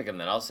won't say pick 'em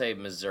then. I'll say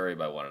Missouri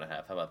by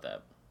 1.5. How about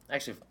that?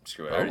 Actually,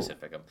 screw it. I already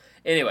said pick 'em.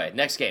 Anyway,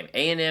 next game.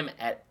 A&M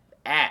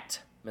at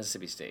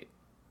Mississippi State.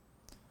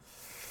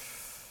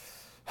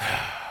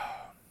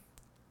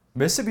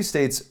 Mississippi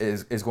State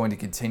is going to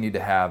continue to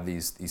have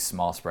these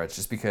small spreads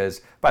just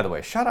because, by the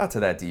way, shout out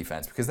to that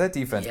defense, because that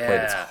defense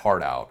played its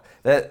heart out.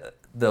 That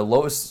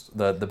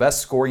the best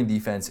scoring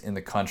defense in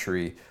the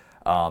country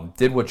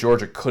did what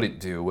Georgia couldn't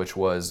do, which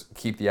was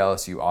keep the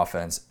LSU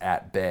offense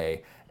at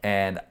bay.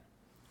 And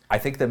I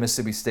think that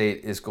Mississippi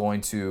State is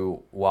going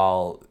to,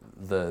 while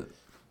the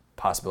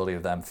possibility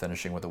of them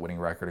finishing with a winning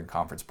record in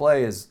conference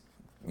play is,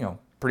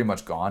 pretty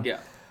much gone. Yeah.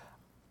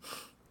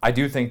 I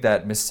do think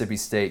that Mississippi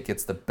State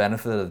gets the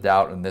benefit of the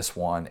doubt in this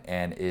one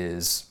and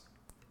is...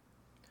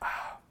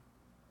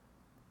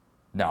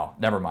 No,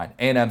 never mind.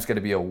 A&M's going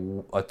to be a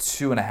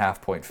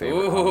 2.5 point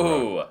favorite on the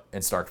road in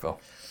Starkville.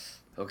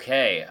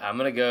 Okay, I'm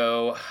going to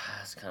go...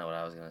 That's kind of what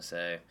I was going to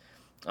say.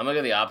 I'm going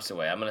to go the opposite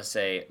way. I'm going to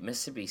say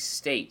Mississippi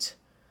State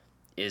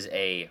is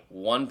a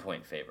 1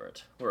 point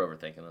favorite. We're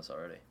overthinking this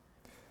already.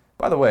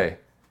 By the way,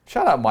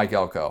 shout out Mike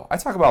Elko. I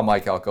talk about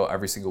Mike Elko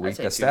every single week.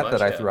 The stat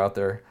that I threw out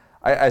there...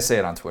 I say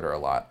it on Twitter a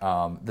lot.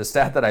 The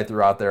stat that I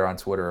threw out there on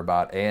Twitter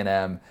about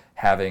A&M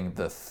having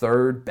the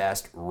third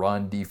best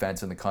run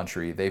defense in the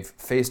country. They've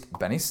faced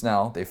Benny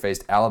Snell, they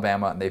faced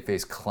Alabama, and they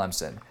faced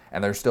Clemson,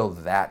 and they're still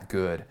that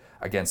good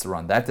against the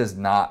run. That does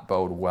not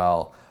bode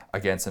well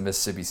against a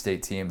Mississippi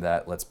State team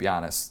that, let's be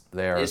honest,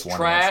 they are as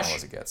one-dimensional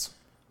as it gets.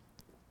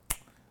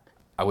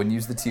 I wouldn't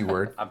use the T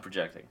word. I'm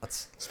projecting.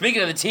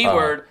 Speaking of the T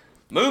word,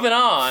 moving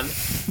on.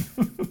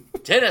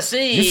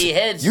 Tennessee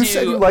heads to... You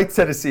said you liked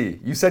Tennessee.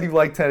 You said you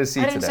liked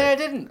Tennessee today. I didn't say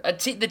I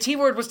didn't. The T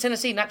word was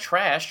Tennessee, not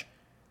trash.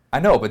 I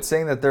know, but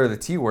saying that they're the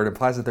T word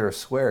implies that they're a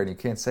swear and you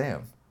can't say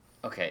them.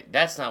 Okay,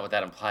 that's not what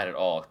that implied at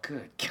all.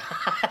 Good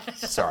God.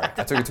 Sorry,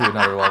 I took it to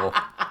another level.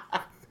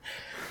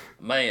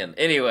 Man,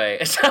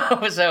 anyway,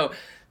 so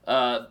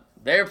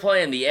they're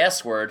playing the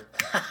S word.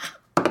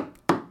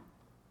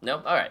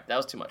 Nope, all right, that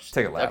was too much.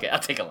 Take a laugh. Okay, I'll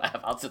take a laugh.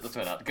 I'll sit this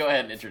one out. Go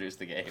ahead and introduce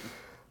the game.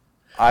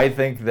 I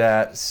think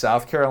that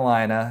South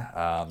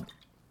Carolina,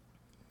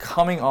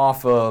 coming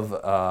off of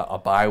a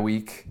bye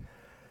week,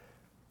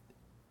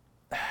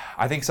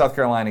 I think South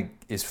Carolina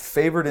is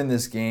favored in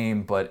this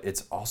game, but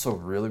it's also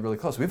really, really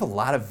close. We have a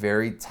lot of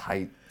very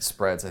tight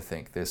spreads, I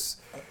think, this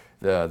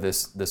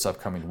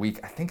upcoming week.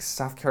 I think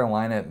South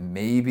Carolina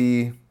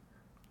maybe...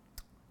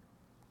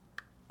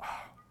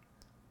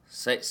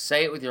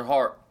 Say it with your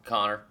heart,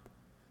 Connor.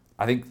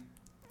 I think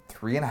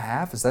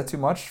 3.5. Is that too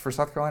much for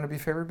South Carolina to be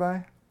favored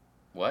by?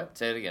 What?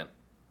 Say it again.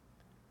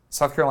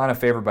 South Carolina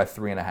favored by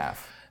 3.5.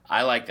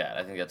 I like that.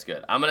 I think that's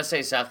good. I'm going to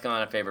say South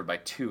Carolina favored by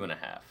 2.5.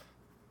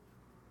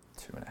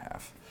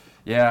 2.5.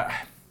 Yeah,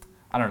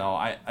 I don't know.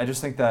 I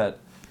just think that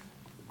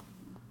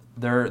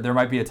there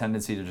might be a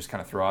tendency to just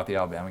kind of throw out the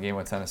Alabama game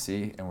with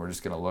Tennessee, and we're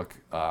just going to look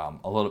a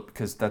little,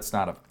 because that's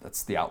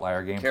the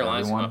outlier game Carolina's for everyone.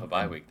 Carolina's coming off a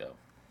bye week, though.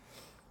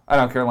 I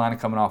know Carolina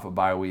coming off a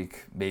bye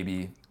week,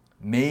 maybe.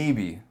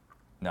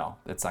 No,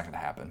 that's not going to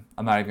happen.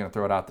 I'm not even going to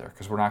throw it out there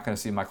because we're not going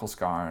to see Michael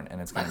Scarn, and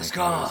it's going to make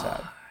me really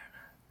sad.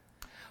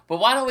 But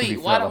why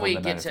don't we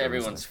get to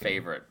everyone's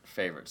favorite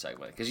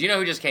segment? Because you know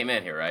who just came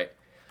in here, right?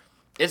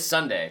 It's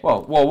Sunday.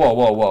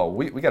 Whoa.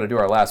 We got to do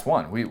our last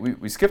one.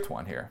 We skipped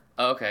one here.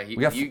 Oh, okay.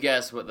 You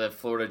guess what the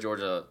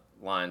Florida-Georgia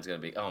line's going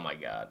to be. Oh, my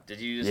God.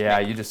 Did you just... Yeah,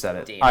 you just said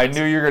it. I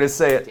knew you were going to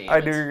say it.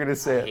 I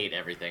hate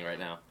everything right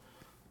now.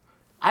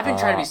 I've been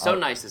trying to be so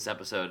nice this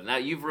episode. Now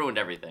you've ruined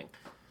everything.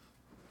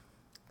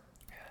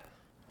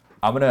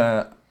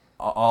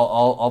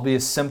 I'll be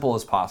as simple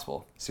as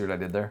possible. See what I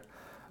did there?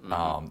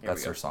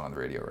 That's their song on the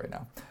radio right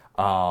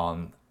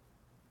now.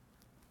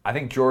 I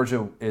think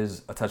Georgia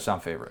is a touchdown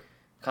favorite.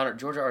 Connor,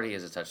 Georgia already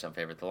is a touchdown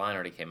favorite. The line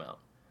already came out.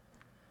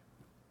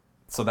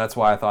 So that's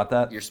why I thought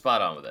that? You're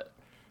spot on with it.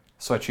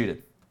 So I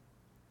cheated.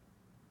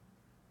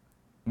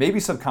 Maybe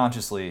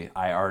subconsciously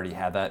I already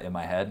had that in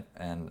my head,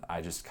 and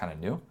I just kind of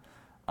knew.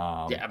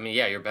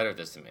 You're better at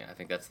this than me. I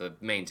think that's the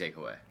main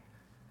takeaway.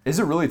 Is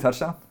it really a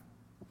touchdown?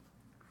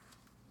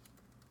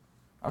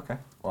 Okay.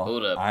 Well,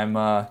 hold up.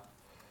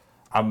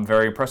 I'm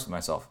very impressed with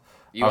myself.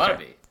 You ought to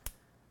be.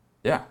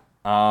 Yeah.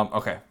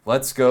 Okay.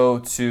 Let's go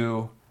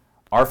to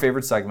our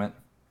favorite segment.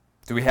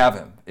 Do we have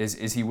him?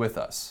 Is he with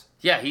us?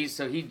 Yeah. He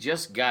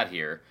just got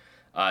here.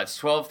 It's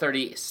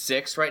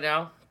 12:36 right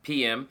now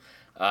p.m.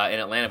 In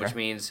Atlanta, which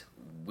means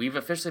we've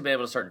officially been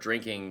able to start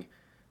drinking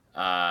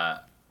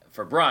for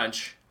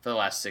brunch for the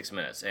last 6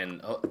 minutes.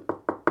 And oh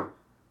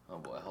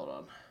boy, hold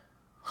on.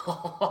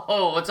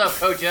 Oh, what's up,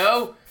 Coach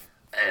O?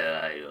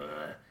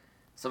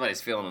 Somebody's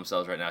feeling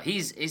themselves right now.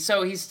 He's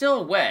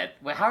still wet.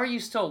 How are you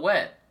still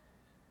wet?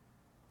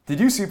 Did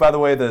you see, by the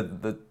way,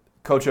 the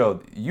Coach O,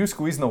 you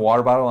squeezing the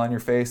water bottle on your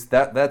face?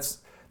 That's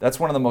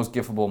one of the most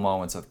giftable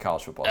moments of the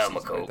college football season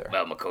right there.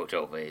 That was my Coach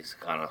O face,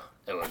 kind of.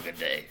 It was a good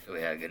day. We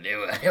had a good day.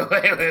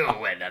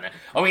 We went down there.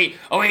 Are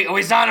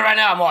we starting right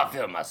now? I'm all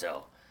feeling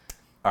myself.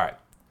 All right.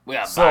 We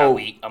got bye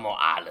week. I'm on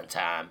island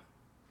time.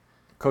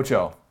 Coach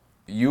O,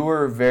 you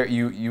were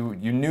you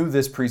knew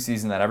this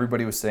preseason that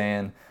everybody was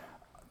saying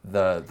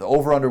the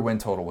over-under win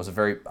total was a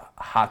very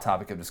hot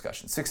topic of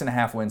discussion.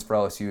 6.5 wins for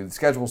LSU. The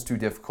schedule's too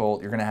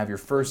difficult. You're going to have your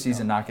first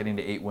season not getting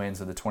to 8 wins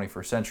of the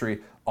 21st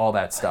century. All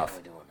that stuff.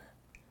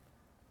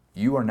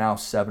 You are now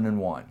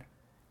 7-1.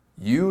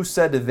 You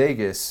said to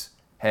Vegas,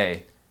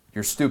 "Hey,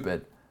 you're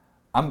stupid."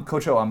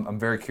 Coach O, I'm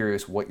very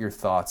curious what your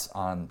thoughts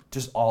on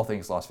just all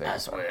things Las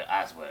Vegas are.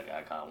 I swear to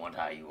God, Colin, one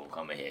time you gonna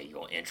come in here, you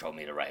gonna intro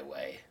me the right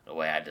way, the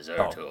way I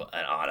deserve to,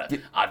 an honor.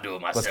 I'll do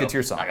it myself. Let's get to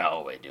your song. Like I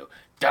always do.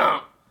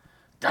 Dum,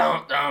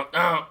 dum, dum,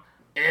 dum.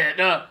 In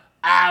the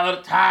eye of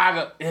the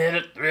tiger, in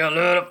the thrill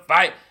of the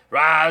fight,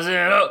 rising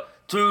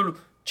up to the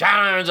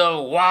challenge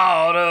of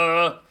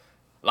water.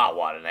 A lot of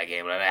water in that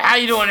game. How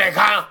you doing there,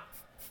 Colin?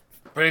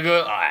 Pretty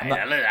good? All right.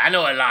 Now, listen, I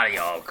know a lot of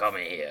y'all come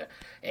in here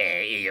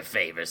and in your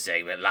favorite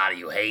segment. A lot of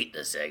you hate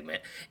the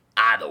segment.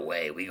 Either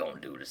way, we going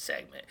to do the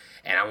segment.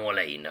 And I want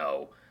to let you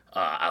know,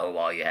 I hope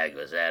all you had a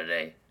good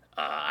Saturday.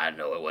 I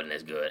know it wasn't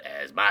as good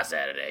as my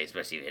Saturday,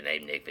 especially if your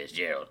name Nick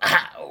Fitzgerald.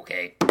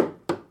 Okay.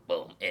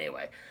 Boom.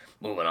 Anyway,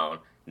 moving on.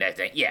 Next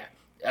thing. Yeah.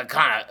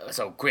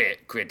 So,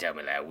 Crit tell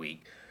me last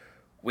week,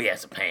 we had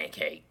some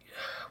pancake.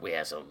 We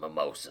had some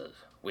mimosas.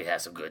 We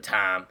had some good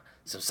time.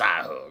 Some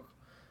side hug.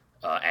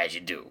 As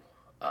you do.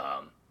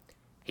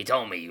 He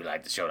told me you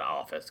like the show The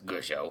Office.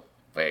 Good show.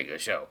 Very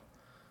good show.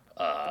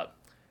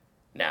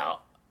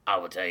 Now, I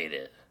will tell you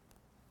this.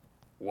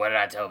 What did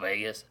I tell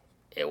Vegas?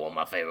 It was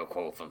my favorite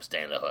quote from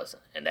Stanley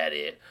Hudson, and that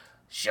is,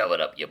 shove it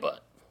up your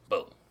butt.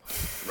 Boom.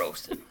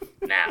 Roasted.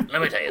 Now,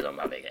 let me tell you something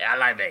about Vegas. I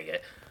like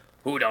Vegas.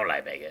 Who don't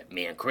like Vegas?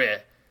 Me and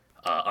Chris,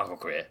 Uncle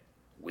Chris,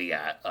 we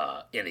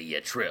got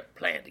end-of-year trip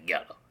planned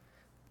together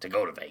to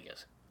go to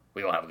Vegas.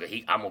 We're going to have a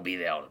good... I'm going to be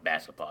there on the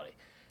bachelor party.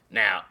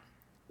 Now,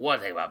 one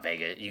thing about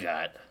Vegas, you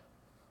got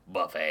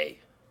buffet,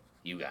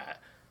 you got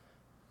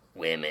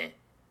women,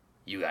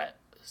 you got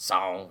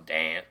song,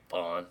 dance,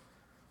 fun,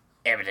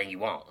 everything you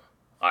want.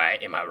 All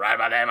right, am I right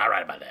about that? Am I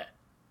right about that?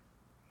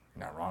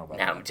 Not wrong about that.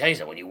 Now, that. let me tell you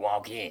something. When you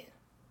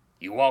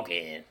walk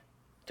in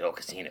to a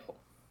casino,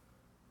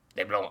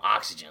 they blow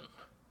oxygen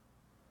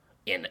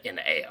in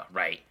the air,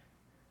 right?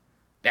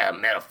 That's a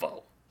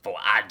metaphor for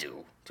what I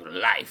do to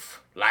the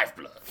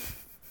lifeblood,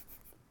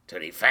 to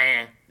the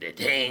fan, the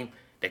team,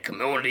 the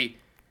community,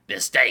 the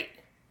state,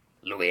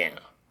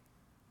 Louisiana.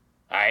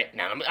 All right,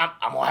 now I'm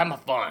gonna have my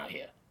fun out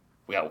here.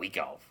 We got a week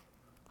off.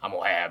 I'm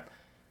gonna have,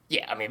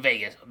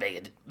 Vegas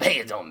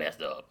don't mess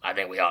up. I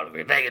think we all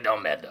agree. Vegas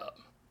don't mess up.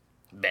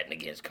 Betting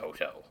against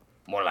Coach O.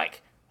 More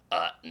like,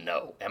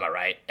 no. Am I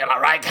right? Am I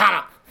right,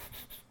 Connor?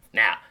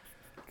 Now,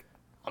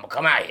 I'm gonna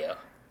come out here.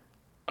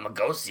 I'm gonna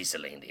go see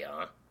Celine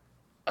Dion.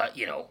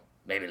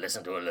 Maybe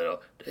listen to a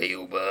little, do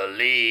you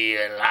believe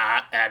in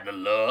life after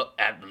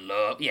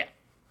love, Yeah,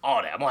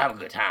 all that. I'm gonna have a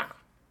good time.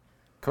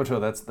 Coach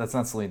O, that's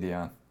not Celine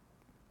Dion.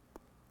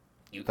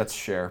 That's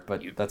Cher,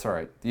 but that's all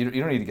right. You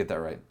don't need to get that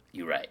right.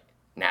 You're right.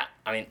 Now,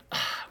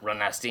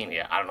 running out of steam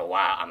here. I don't know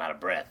why I'm out of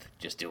breath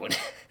just doing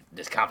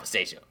this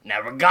conversation. Now,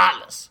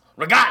 regardless,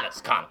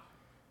 Connor,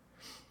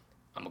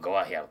 I'm going to go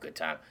out here have a good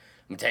time.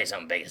 Let me tell you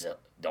something Vegas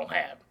don't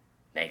have.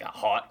 They ain't got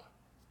heart.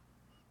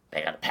 They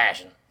ain't got a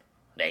passion.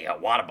 They ain't got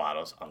water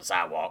bottles on the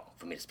sidewalk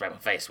for me to spray my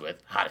face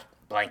with. Hot as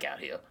blank out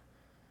here.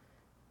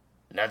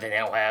 Another thing they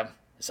don't have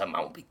something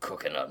I'm going to be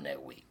cooking up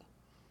next week.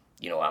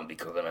 You know what I'm going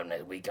to be cooking up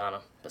next week, Connor?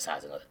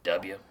 Besides another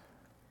W?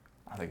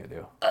 I think I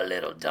do. A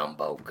little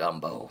Dumbo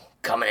gumbo.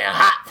 Coming in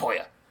hot for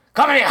you.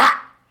 Coming in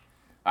hot.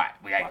 All right,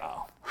 we got to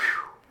go.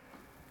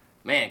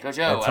 Man, Coach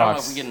O, I don't know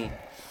if we can...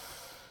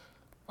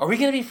 Are we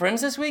going to be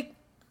friends this week?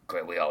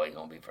 Great, we always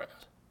going to be friends.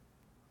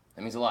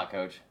 That means a lot,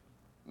 Coach.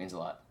 It means a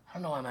lot. I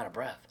don't know why I'm out of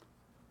breath.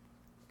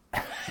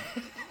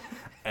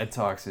 Ed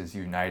Talks is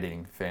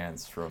uniting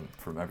fans from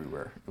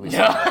everywhere. At least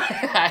no,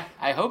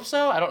 I hope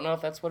so. I don't know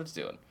if that's what it's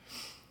doing.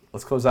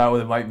 Let's close out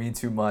with It Might Mean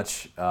Too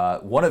Much.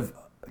 One of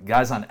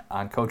guys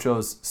on Coach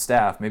O's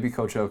staff, maybe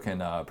Coach O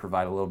can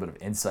provide a little bit of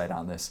insight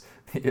on this.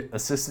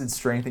 Assistant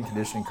strength and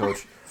conditioning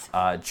coach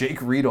Jake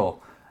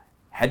Riedel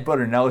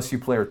headbutted an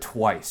LSU player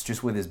twice,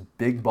 just with his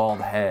big bald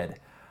head.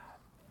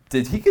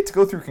 Did he get to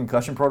go through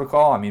concussion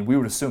protocol? I mean, we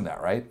would assume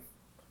that, right?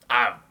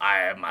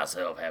 I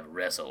myself have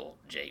wrestled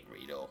Jake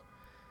Riedel.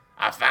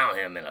 I found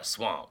him in a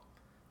swamp.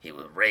 He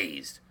was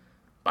raised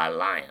by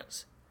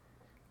lions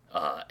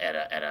at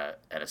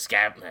a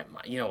scab.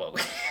 You know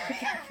what?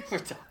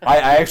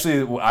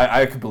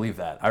 I could believe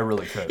that. I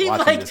really could.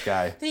 This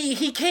guy.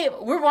 He came.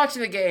 We're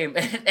watching the game,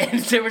 and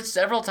there were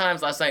several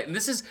times last night. And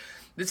this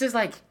is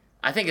like,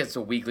 I think it's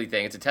a weekly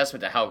thing. It's a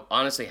testament to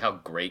how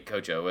great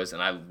Coach O is,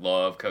 and I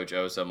love Coach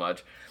O so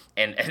much.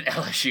 And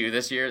LSU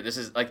this year, this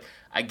is like,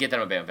 I get that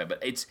I'm a Bama fan,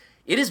 but it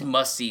is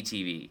must-see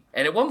TV.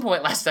 And at one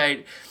point last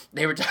night,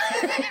 they were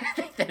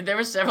there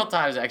were several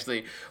times,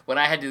 actually, when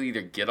I had to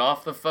either get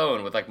off the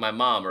phone with, like, my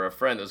mom or a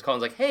friend that was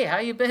calling, like, hey, how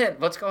you been?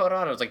 What's going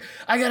on? I was like,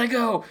 I gotta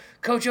go.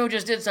 Coach O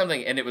just did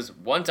something. And it was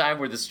one time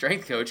where the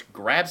strength coach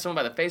grabbed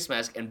someone by the face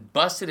mask and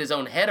busted his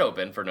own head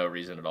open for no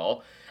reason at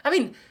all. I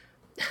mean,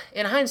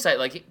 in hindsight,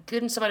 like,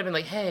 couldn't somebody have been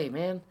like, hey,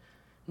 man,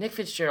 Nick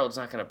Fitzgerald's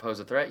not going to pose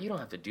a threat. You don't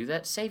have to do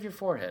that. Save your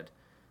forehead.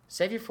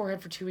 Save your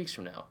forehead for 2 weeks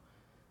from now.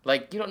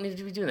 Like, you don't need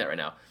to be doing that right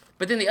now.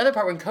 But then the other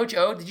part, when Coach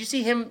O, did you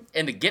see him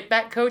in the get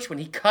back coach when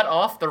he cut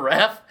off the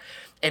ref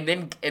and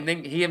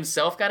then he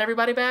himself got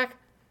everybody back?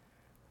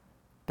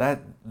 That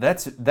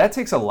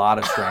takes a lot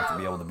of strength to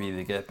be able to be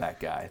the get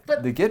back guy.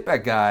 But the get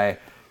back guy,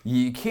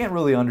 you can't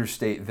really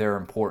understate their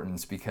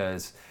importance,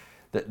 because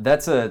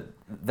that's a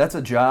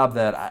job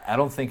that I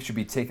don't think should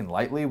be taken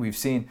lightly. We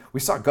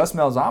saw Gus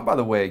Malzahn, by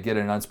the way, get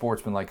an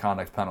unsportsmanlike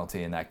conduct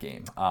penalty in that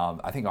game.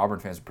 I think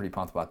Auburn fans are pretty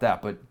pumped about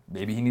that, but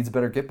maybe he needs a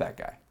better get-back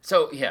guy.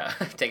 So, yeah,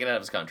 take it out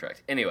of his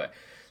contract. Anyway,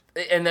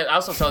 and then I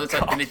also saw this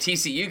in the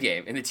TCU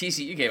game. In the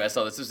TCU game, I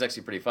saw this. This was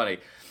actually pretty funny.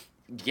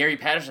 Gary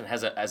Patterson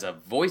has a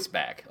voice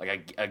back,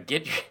 like a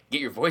get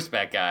your voice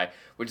back guy,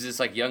 which is this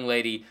like young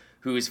lady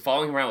who is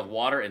following around with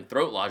water and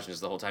throat lozenges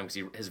the whole time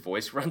because his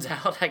voice runs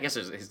out. I guess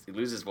he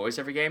loses his voice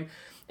every game.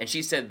 And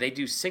she said they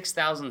do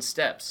 6,000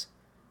 steps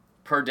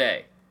per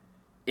day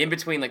in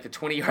between like the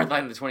 20-yard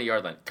line and the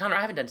 20-yard line. Connor,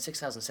 I haven't done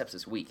 6,000 steps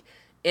this week.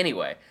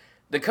 Anyway,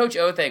 the Coach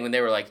O thing, when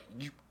they were like,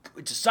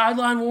 it's a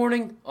sideline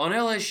warning on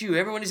LSU.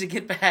 Everyone needs to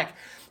get back.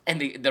 And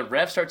the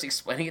ref starts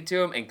explaining it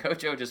to him, and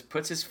Coach O just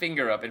puts his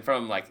finger up in front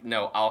of him like,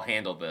 no, I'll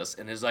handle this.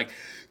 And is like,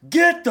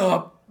 get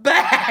the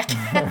back!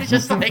 And it's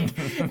just like,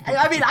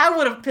 I mean, I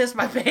would have pissed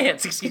my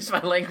pants, excuse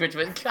my language,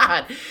 but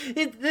God,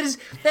 that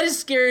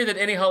is scarier than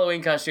any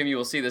Halloween costume you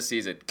will see this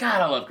season. God,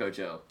 I love Coach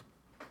O.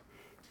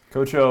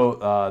 Coach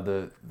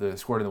O, the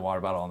squirting the water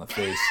bottle on the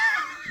face,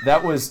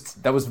 that was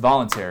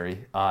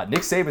voluntary. Nick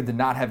Saban did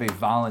not have a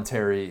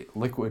voluntary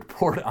liquid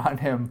poured on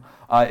him.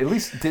 At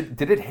least did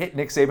it hit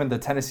Nick Saban, the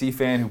Tennessee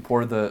fan who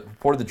poured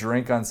the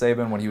drink on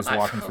Saban when he was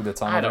walking through the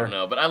tunnel? I don't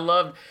know, but I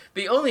loved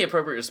the only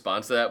appropriate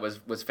response to that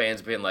was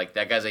fans being like,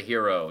 "That guy's a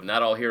hero.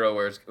 Not all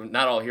heroes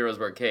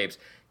wear capes.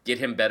 Get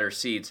him better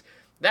seats."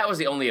 That was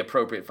the only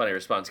appropriate funny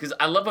response, because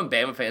I love when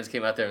Bama fans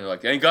came out there and they're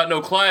like, "They ain't got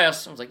no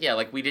class." I was like, "Yeah,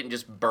 like we didn't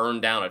just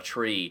burn down a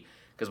tree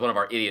because one of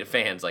our idiot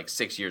fans like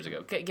 6 years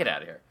ago. Get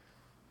out of here."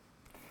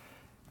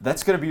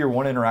 That's going to be your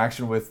one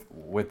interaction with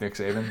Nick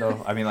Saban,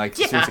 though? I mean, like,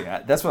 yeah. Seriously,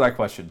 that's what I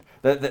questioned.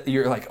 That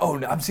you're like,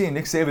 oh, I'm seeing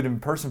Nick Saban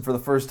in person for the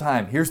first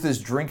time. Here's this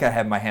drink I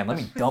have in my hand. Let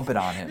me dump it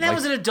on him. That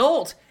was an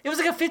adult. It was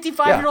like a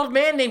 55-year-old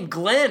man named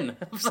Glenn.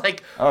 I was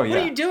like, what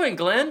are you doing,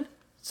 Glenn?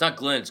 It's not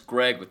Glenn. It's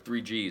Greg with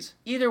 3 Gs.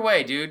 Either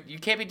way, dude, you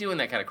can't be doing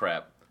that kind of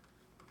crap.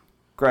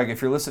 Greg,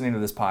 if you're listening to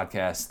this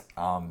podcast,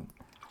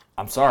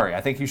 I'm sorry. I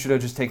think you should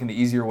have just taken the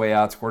easier way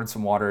out, squirted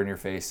some water in your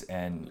face,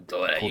 and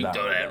throw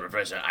that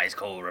refreshing, ice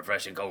cold,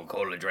 refreshing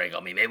Coca-Cola drink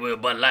on me. Maybe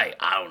with Bud Light.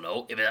 I don't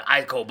know. If it's an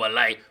ice cold Bud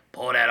Light,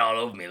 pour that all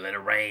over me and let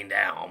it rain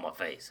down on my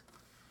face.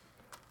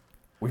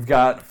 We've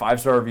got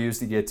 5-star reviews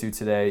to get to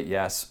today.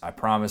 Yes, I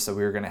promised that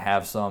we were going to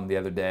have some the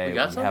other day. We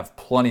have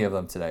plenty of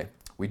them today.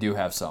 We do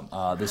have some.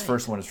 This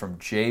first one is from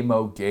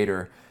J-Mo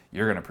Gator.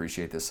 You're going to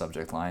appreciate this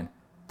subject line.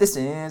 This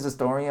is a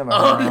story of a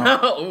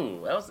no.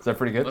 Ooh, is that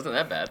pretty good? Wasn't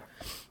that bad.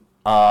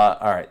 All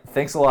right.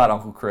 Thanks a lot,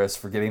 Uncle Chris,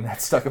 for getting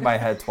that stuck in my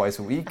head twice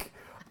a week.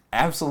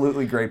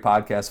 Absolutely great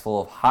podcast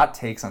full of hot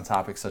takes on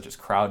topics such as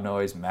crowd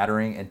noise,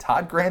 mattering, and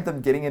Todd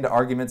Grantham getting into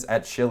arguments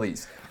at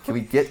Chili's. Can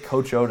we get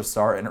Coach O to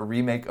star in a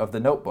remake of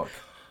The Notebook?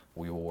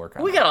 We will work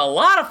on it. We got a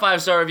lot of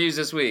 5-star reviews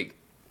this week.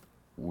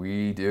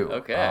 We do.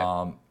 Okay.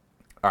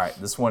 All right,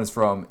 this one is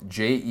from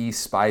J.E.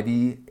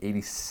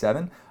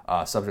 Spivey87.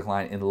 Subject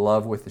line, in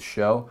love with the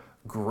show.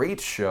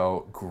 Great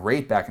show.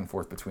 Great back and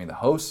forth between the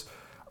hosts.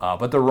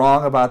 But they're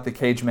wrong about their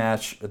cage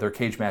match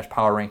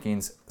power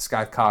rankings.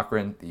 Scott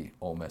Cochran, the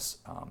Ole Miss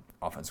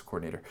offensive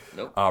coordinator,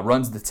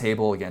 runs the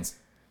table against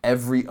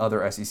every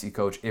other SEC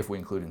coach if we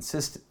include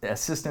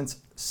assistants.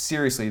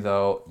 Seriously,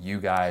 though,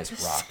 you guys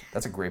rock.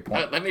 That's a great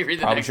point. Let me read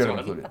the Probably next should have one.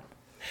 included.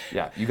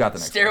 Yeah, you got the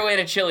next Stairway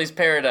to Chili's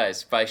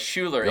Paradise by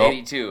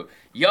Schuler82.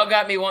 Y'all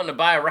got me wanting to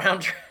buy a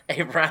round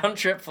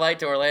trip flight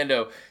to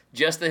Orlando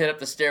just to hit up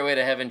the Stairway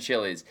to Heaven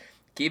Chili's.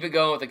 Keep it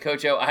going with the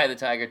Coach O, Eye of the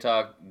Tiger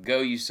talk.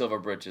 Go, you silver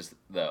britches,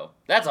 though.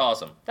 That's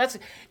awesome.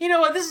 You know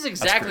what? This is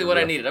exactly what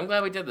I needed. I'm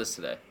glad we did this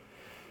today.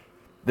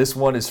 This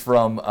one is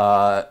from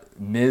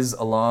Ms.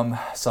 alum,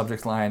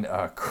 subject line,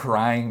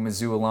 crying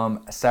Mizzou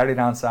alum. Saturday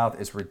Down South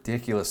is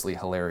ridiculously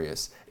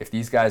hilarious. If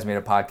these guys made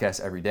a podcast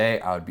every day,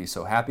 I would be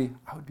so happy.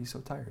 I would be so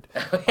tired.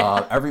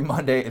 Every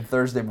Monday and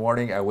Thursday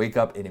morning, I wake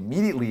up and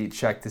immediately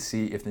check to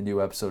see if the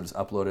new episode is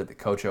uploaded. The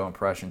Coach O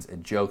impressions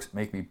and jokes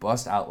make me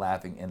bust out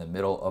laughing in the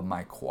middle of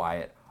my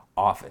quiet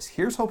office.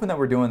 Here's hoping that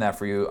we're doing that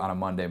for you on a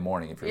Monday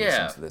morning if you're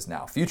listening to this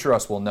now. Future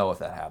us will know if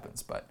that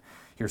happens, but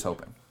here's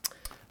hoping.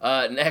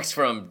 Next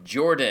from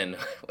Jordan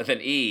with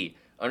an E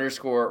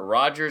 _,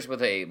 Rogers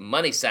with a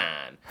money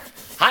sign.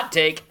 Hot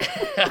take.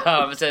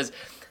 It says,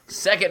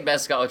 second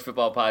best college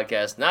football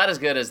podcast. Not as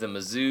good as the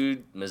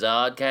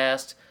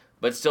Mazodcast,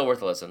 but still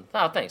worth a listen.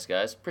 Oh, thanks,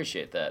 guys.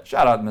 Appreciate that.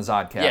 Shout out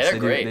Mazodcast. Yeah, they're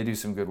great. They do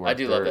some good work. I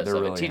do love that stuff.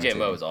 Really and TJ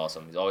Moe is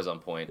awesome. He's always on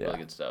point. Yeah. Really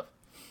good stuff.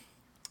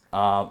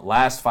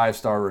 Last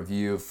 5-star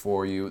review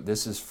for you.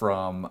 This is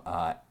from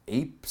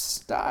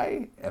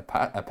Apesti?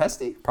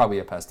 Probably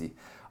Apesti.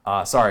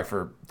 Sorry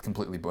for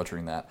completely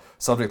butchering that.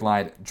 Subject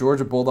line,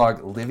 Georgia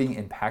Bulldog living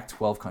in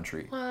Pac-12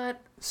 country.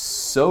 What?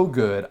 So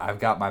good, I've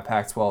got my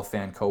Pac-12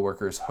 fan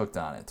coworkers hooked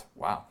on it.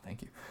 Wow,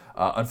 thank you.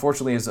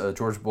 Unfortunately, as a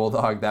Georgia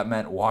Bulldog, that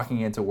meant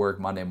walking into work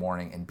Monday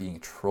morning and being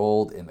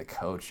trolled in the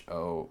Coach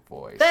O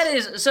voice. That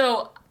is,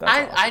 so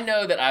awesome. I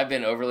know that I've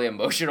been overly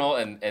emotional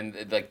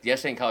and like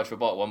yesterday in college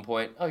football at one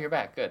point, oh, you're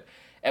back, good.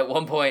 At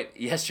one point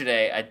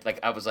yesterday,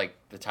 I was like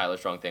the Tyler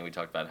Strong thing, we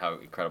talked about how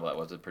incredible that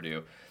was at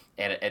Purdue.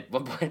 And at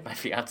one point, my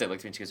fiance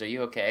looked at me and she goes, "Are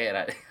you okay?" And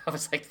I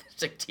was like,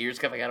 there's like tears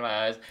coming out of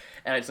my eyes.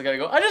 And I just look at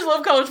her and go, I just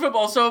love college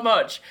football so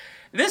much.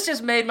 This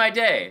just made my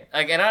day.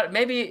 Like, and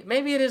maybe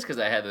it is because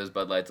I had those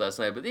Bud Lights last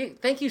night. But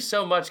thank you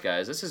so much,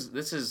 guys. This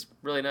is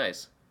really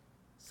nice.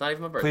 It's not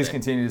even my birthday. Please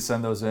continue to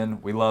send those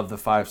in. We love the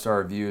 5-star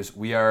reviews.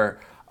 We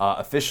are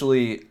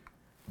officially,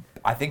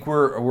 I think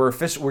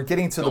we're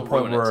getting to the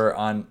point where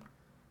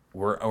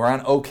we're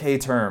on okay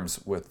terms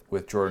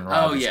with Jordan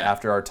Rogers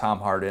after our Tom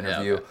Hart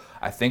interview. Okay.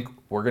 I think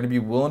we're going to be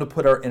willing to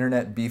put our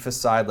internet beef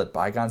aside, let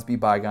bygones be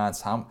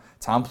bygones.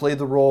 Tom played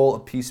the role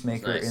of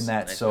peacemaker in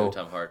that. Nice so move,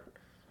 Tom Hart.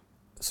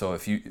 So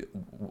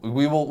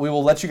we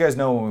will let you guys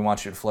know when we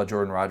want you to flood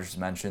Jordan Rogers'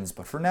 mentions.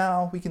 But for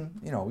now, we can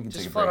just take a break.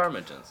 Just flood our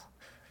mentions.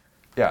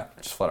 Yeah,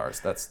 just flood ours.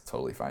 That's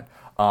totally fine.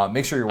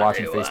 Make sure you're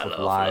watching Facebook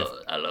Live.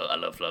 I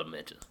love flood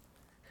mentions.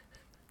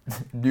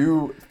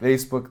 New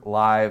Facebook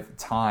Live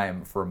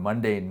time for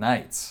Monday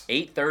nights.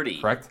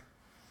 8:30. Correct?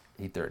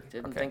 8:30.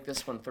 Didn't think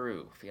this one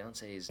through.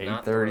 Fiance's 8:30.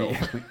 not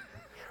thrilled.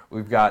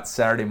 We've got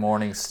Saturday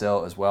morning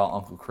still as well.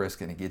 Uncle Chris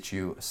going to get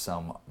you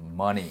some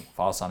money.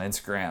 Follow us on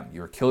Instagram.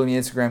 You're killing the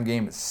Instagram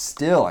game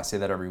still. I say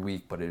that every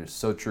week, but it is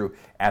so true.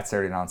 At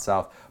Saturday Down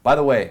South. By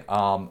the way,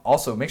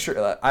 also make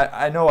sure,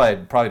 I know I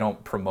probably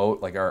don't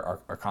promote like our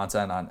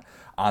content on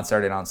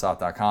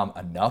SaturdayDownSouth.com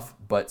enough,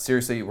 but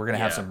seriously, we're going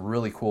to have some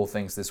really cool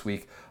things this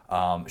week.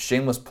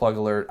 Shameless plug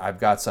alert. I've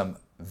got some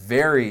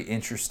very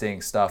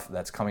interesting stuff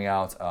that's coming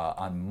out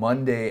on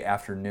Monday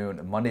at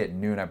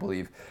noon, I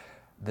believe.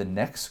 The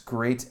next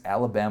great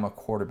Alabama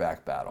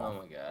quarterback battle.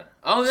 Oh my God!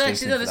 Oh,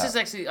 this is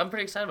actually. I'm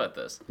pretty excited about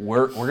this.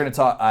 We're gonna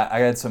talk. I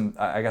got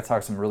to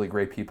talk to some really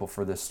great people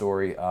for this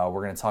story.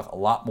 We're gonna talk a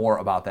lot more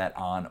about that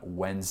on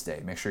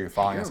Wednesday. Make sure you're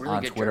following us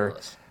on Twitter.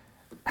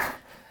 I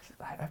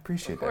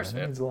appreciate that. That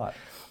means a lot.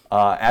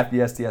 At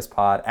the STS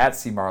Pod, at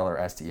C Marler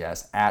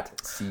STS, at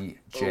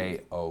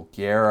CJ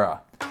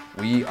O'Gara.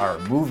 We are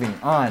moving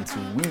on to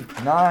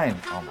week 9.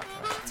 Oh my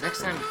gosh!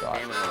 Next time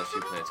Alabama and LSU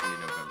play, it's gonna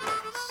be November.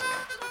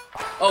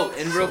 Oh,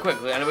 and real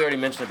quick, I know we already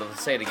mentioned it, but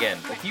let's say it again.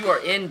 If you are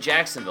in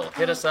Jacksonville,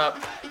 hit us up.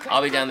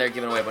 I'll be down there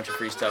giving away a bunch of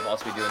free stuff. I'll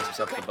also be doing some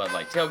stuff at the Bud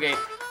Light Tailgate.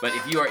 But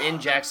if you are in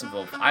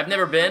Jacksonville, I've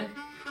never been.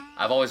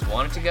 I've always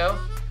wanted to go.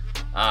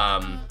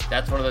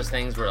 That's one of those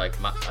things where, like,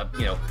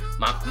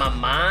 my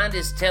mind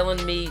is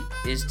telling me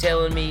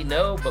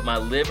no, but my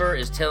liver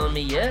is telling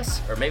me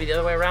yes, or maybe the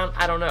other way around.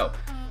 I don't know.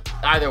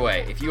 Either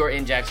way, if you are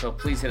in Jacksonville,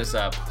 please hit us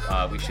up.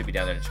 We should be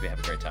down there. It should be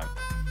having a great time.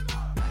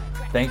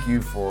 Thank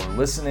you for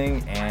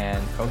listening,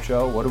 and Coach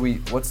O,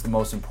 what's the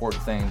most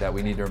important thing that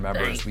we need to remember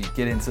as we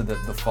get into the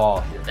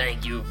fall here?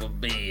 Thank you for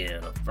being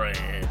a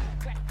friend.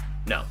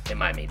 No, it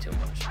might mean too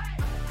much.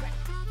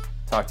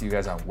 Talk to you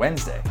guys on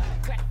Wednesday.